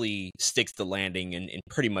mostly sticks the landing in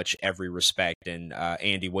pretty much every respect. And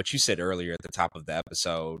Andy, what you said earlier at the top of the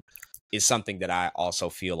episode is something that I also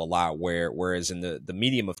feel a lot, whereas in the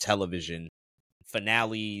medium of television,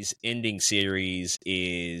 finales, ending series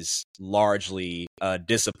is largely a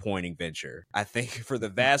disappointing venture. I think for the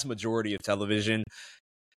vast majority of television,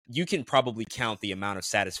 you can probably count the amount of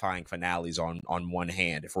satisfying finales on one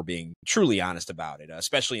hand, if we're being truly honest about it,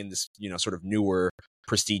 especially in this, sort of newer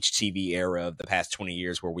prestige TV era of the past 20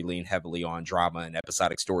 years where we lean heavily on drama and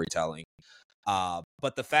episodic storytelling.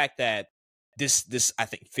 But the fact that this I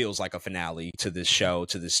think feels like a finale to this show,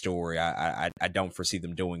 to this story. I don't foresee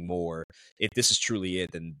them doing more. If this is truly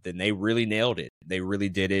it, then they really nailed it. They really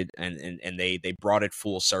did it, and they brought it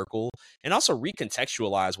full circle, and also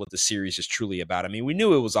recontextualized what the series is truly about. I mean, we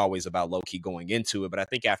knew it was always about Loki going into it, but I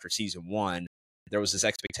think after season 1, there was this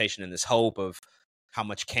expectation and this hope of how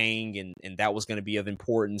much Kang and that was going to be of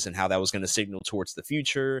importance and how that was going to signal towards the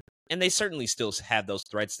future. And they certainly still have those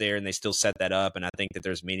threats there, and they still set that up. And I think that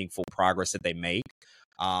there's meaningful progress that they make.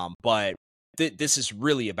 But this is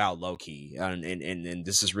really about Loki, and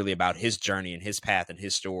this is really about his journey and his path and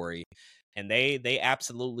his story. And they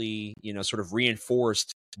absolutely, sort of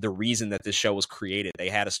reinforced the reason that this show was created. They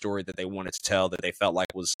had a story that they wanted to tell that they felt like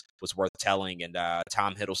was worth telling. And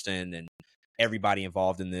Tom Hiddleston and everybody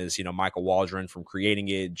involved in this, Michael Waldron from creating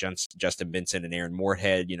it, Justin Benson and Aaron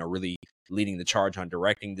Moorhead, really leading the charge on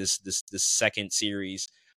directing this second series.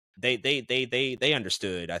 They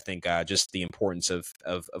understood, I think, just the importance of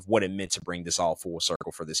what it meant to bring this all full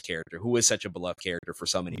circle for this character, who is such a beloved character for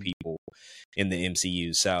so many people in the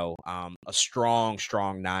MCU. So a strong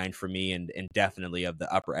 9 for me, and definitely of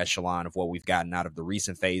the upper echelon of what we've gotten out of the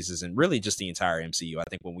recent phases, and really just the entire MCU. I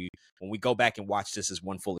think when we go back and watch this as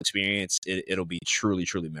one full experience, it'll be truly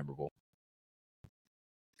memorable.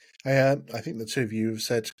 I think the two of you have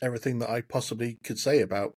said everything that I possibly could say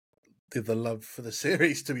about the love for the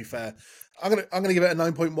series. To be fair, I'm gonna give it a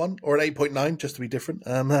 9.1 or an 8.9 just to be different.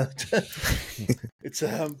 It's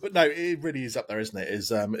but no, it really is up there, isn't it?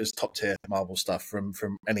 Is top tier Marvel stuff from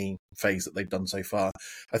any phase that they've done so far.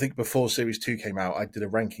 I think before Series 2 came out, I did a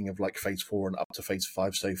ranking of like Phase 4 and up to Phase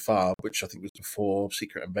 5 so far, which I think was before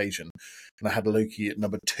Secret Invasion, and I had Loki at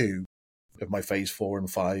number 2 of my Phase 4 and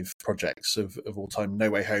 5 projects of all time. No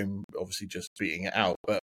Way Home, obviously, just beating it out,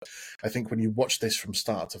 but I think when you watch this from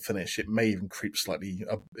start to finish, it may even creep slightly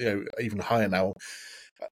up, even higher now.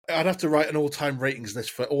 I'd have to write an all-time ratings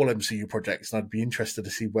list for all MCU projects, and I'd be interested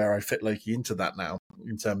to see where I fit Loki into that now,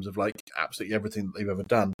 in terms of like absolutely everything that they've ever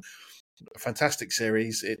done. A fantastic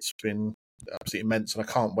series. It's been absolutely immense, and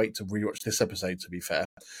I can't wait to rewatch this episode, to be fair,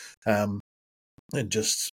 and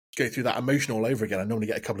just go through that emotion all over again. I normally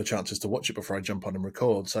get a couple of chances to watch it before I jump on and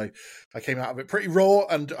record, so I came out of it pretty raw,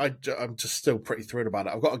 and I'm just still pretty thrilled about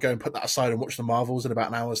it. I've got to go and put that aside and watch the Marvels in about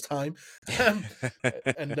an hour's time,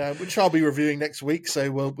 and which I'll be reviewing next week,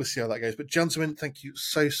 so we'll see how that goes. But gentlemen, thank you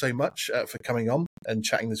so much for coming on and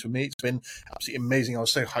chatting this with me. It's been absolutely amazing. I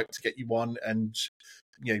was so hyped to get you on, and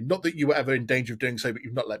not that you were ever in danger of doing so, but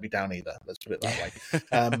you've not let me down either. Let's put it that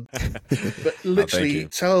way. But literally,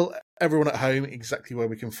 tell everyone at home exactly where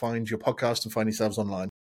we can find your podcast and find yourselves online.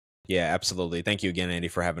 Yeah, absolutely. Thank you again, Andy,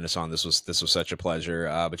 for having us on. This was such a pleasure.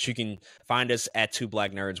 But you can find us at Two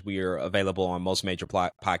Black Nerds. We are available on most major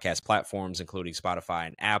podcast platforms, including Spotify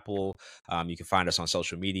and Apple. You can find us on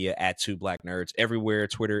social media at Two Black Nerds everywhere: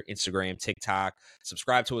 Twitter, Instagram, TikTok.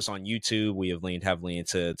 Subscribe to us on YouTube. We have leaned heavily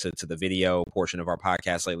into the video portion of our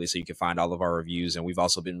podcast lately, so you can find all of our reviews. And we've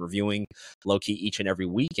also been reviewing Loki each and every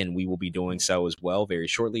week, and we will be doing so as well very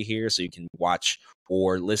shortly here, so you can watch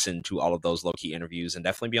or listen to all of those Loki interviews, and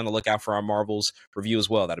definitely be on the lookout for our Marvels review as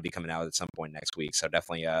well. That'll be coming out at some point next week. So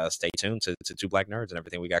definitely stay tuned to Two Black Nerds and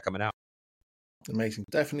everything we got coming out. Amazing.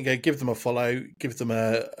 Definitely go give them a follow, give them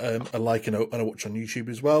a like and a watch on YouTube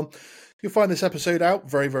as well. You'll find this episode out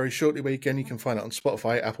very, very shortly, where again you can find it on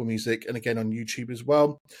Spotify, Apple Music, and again on YouTube as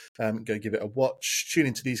well. Go give it a watch, tune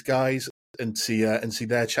into these guys and see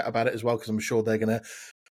their chat about it as well, because I'm sure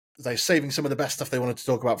they're saving some of the best stuff they wanted to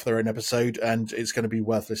talk about for their own episode, and it's going to be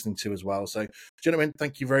worth listening to as well. So, gentlemen,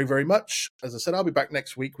 thank you very, very much. As I said, I'll be back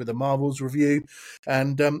next week with a Marvels review.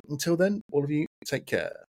 And until then, all of you, take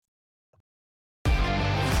care.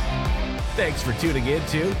 Thanks for tuning in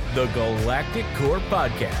to the Galactic Core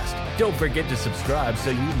Podcast. Don't forget to subscribe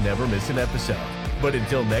so you never miss an episode. But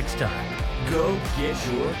until next time, go get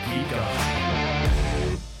your geek on.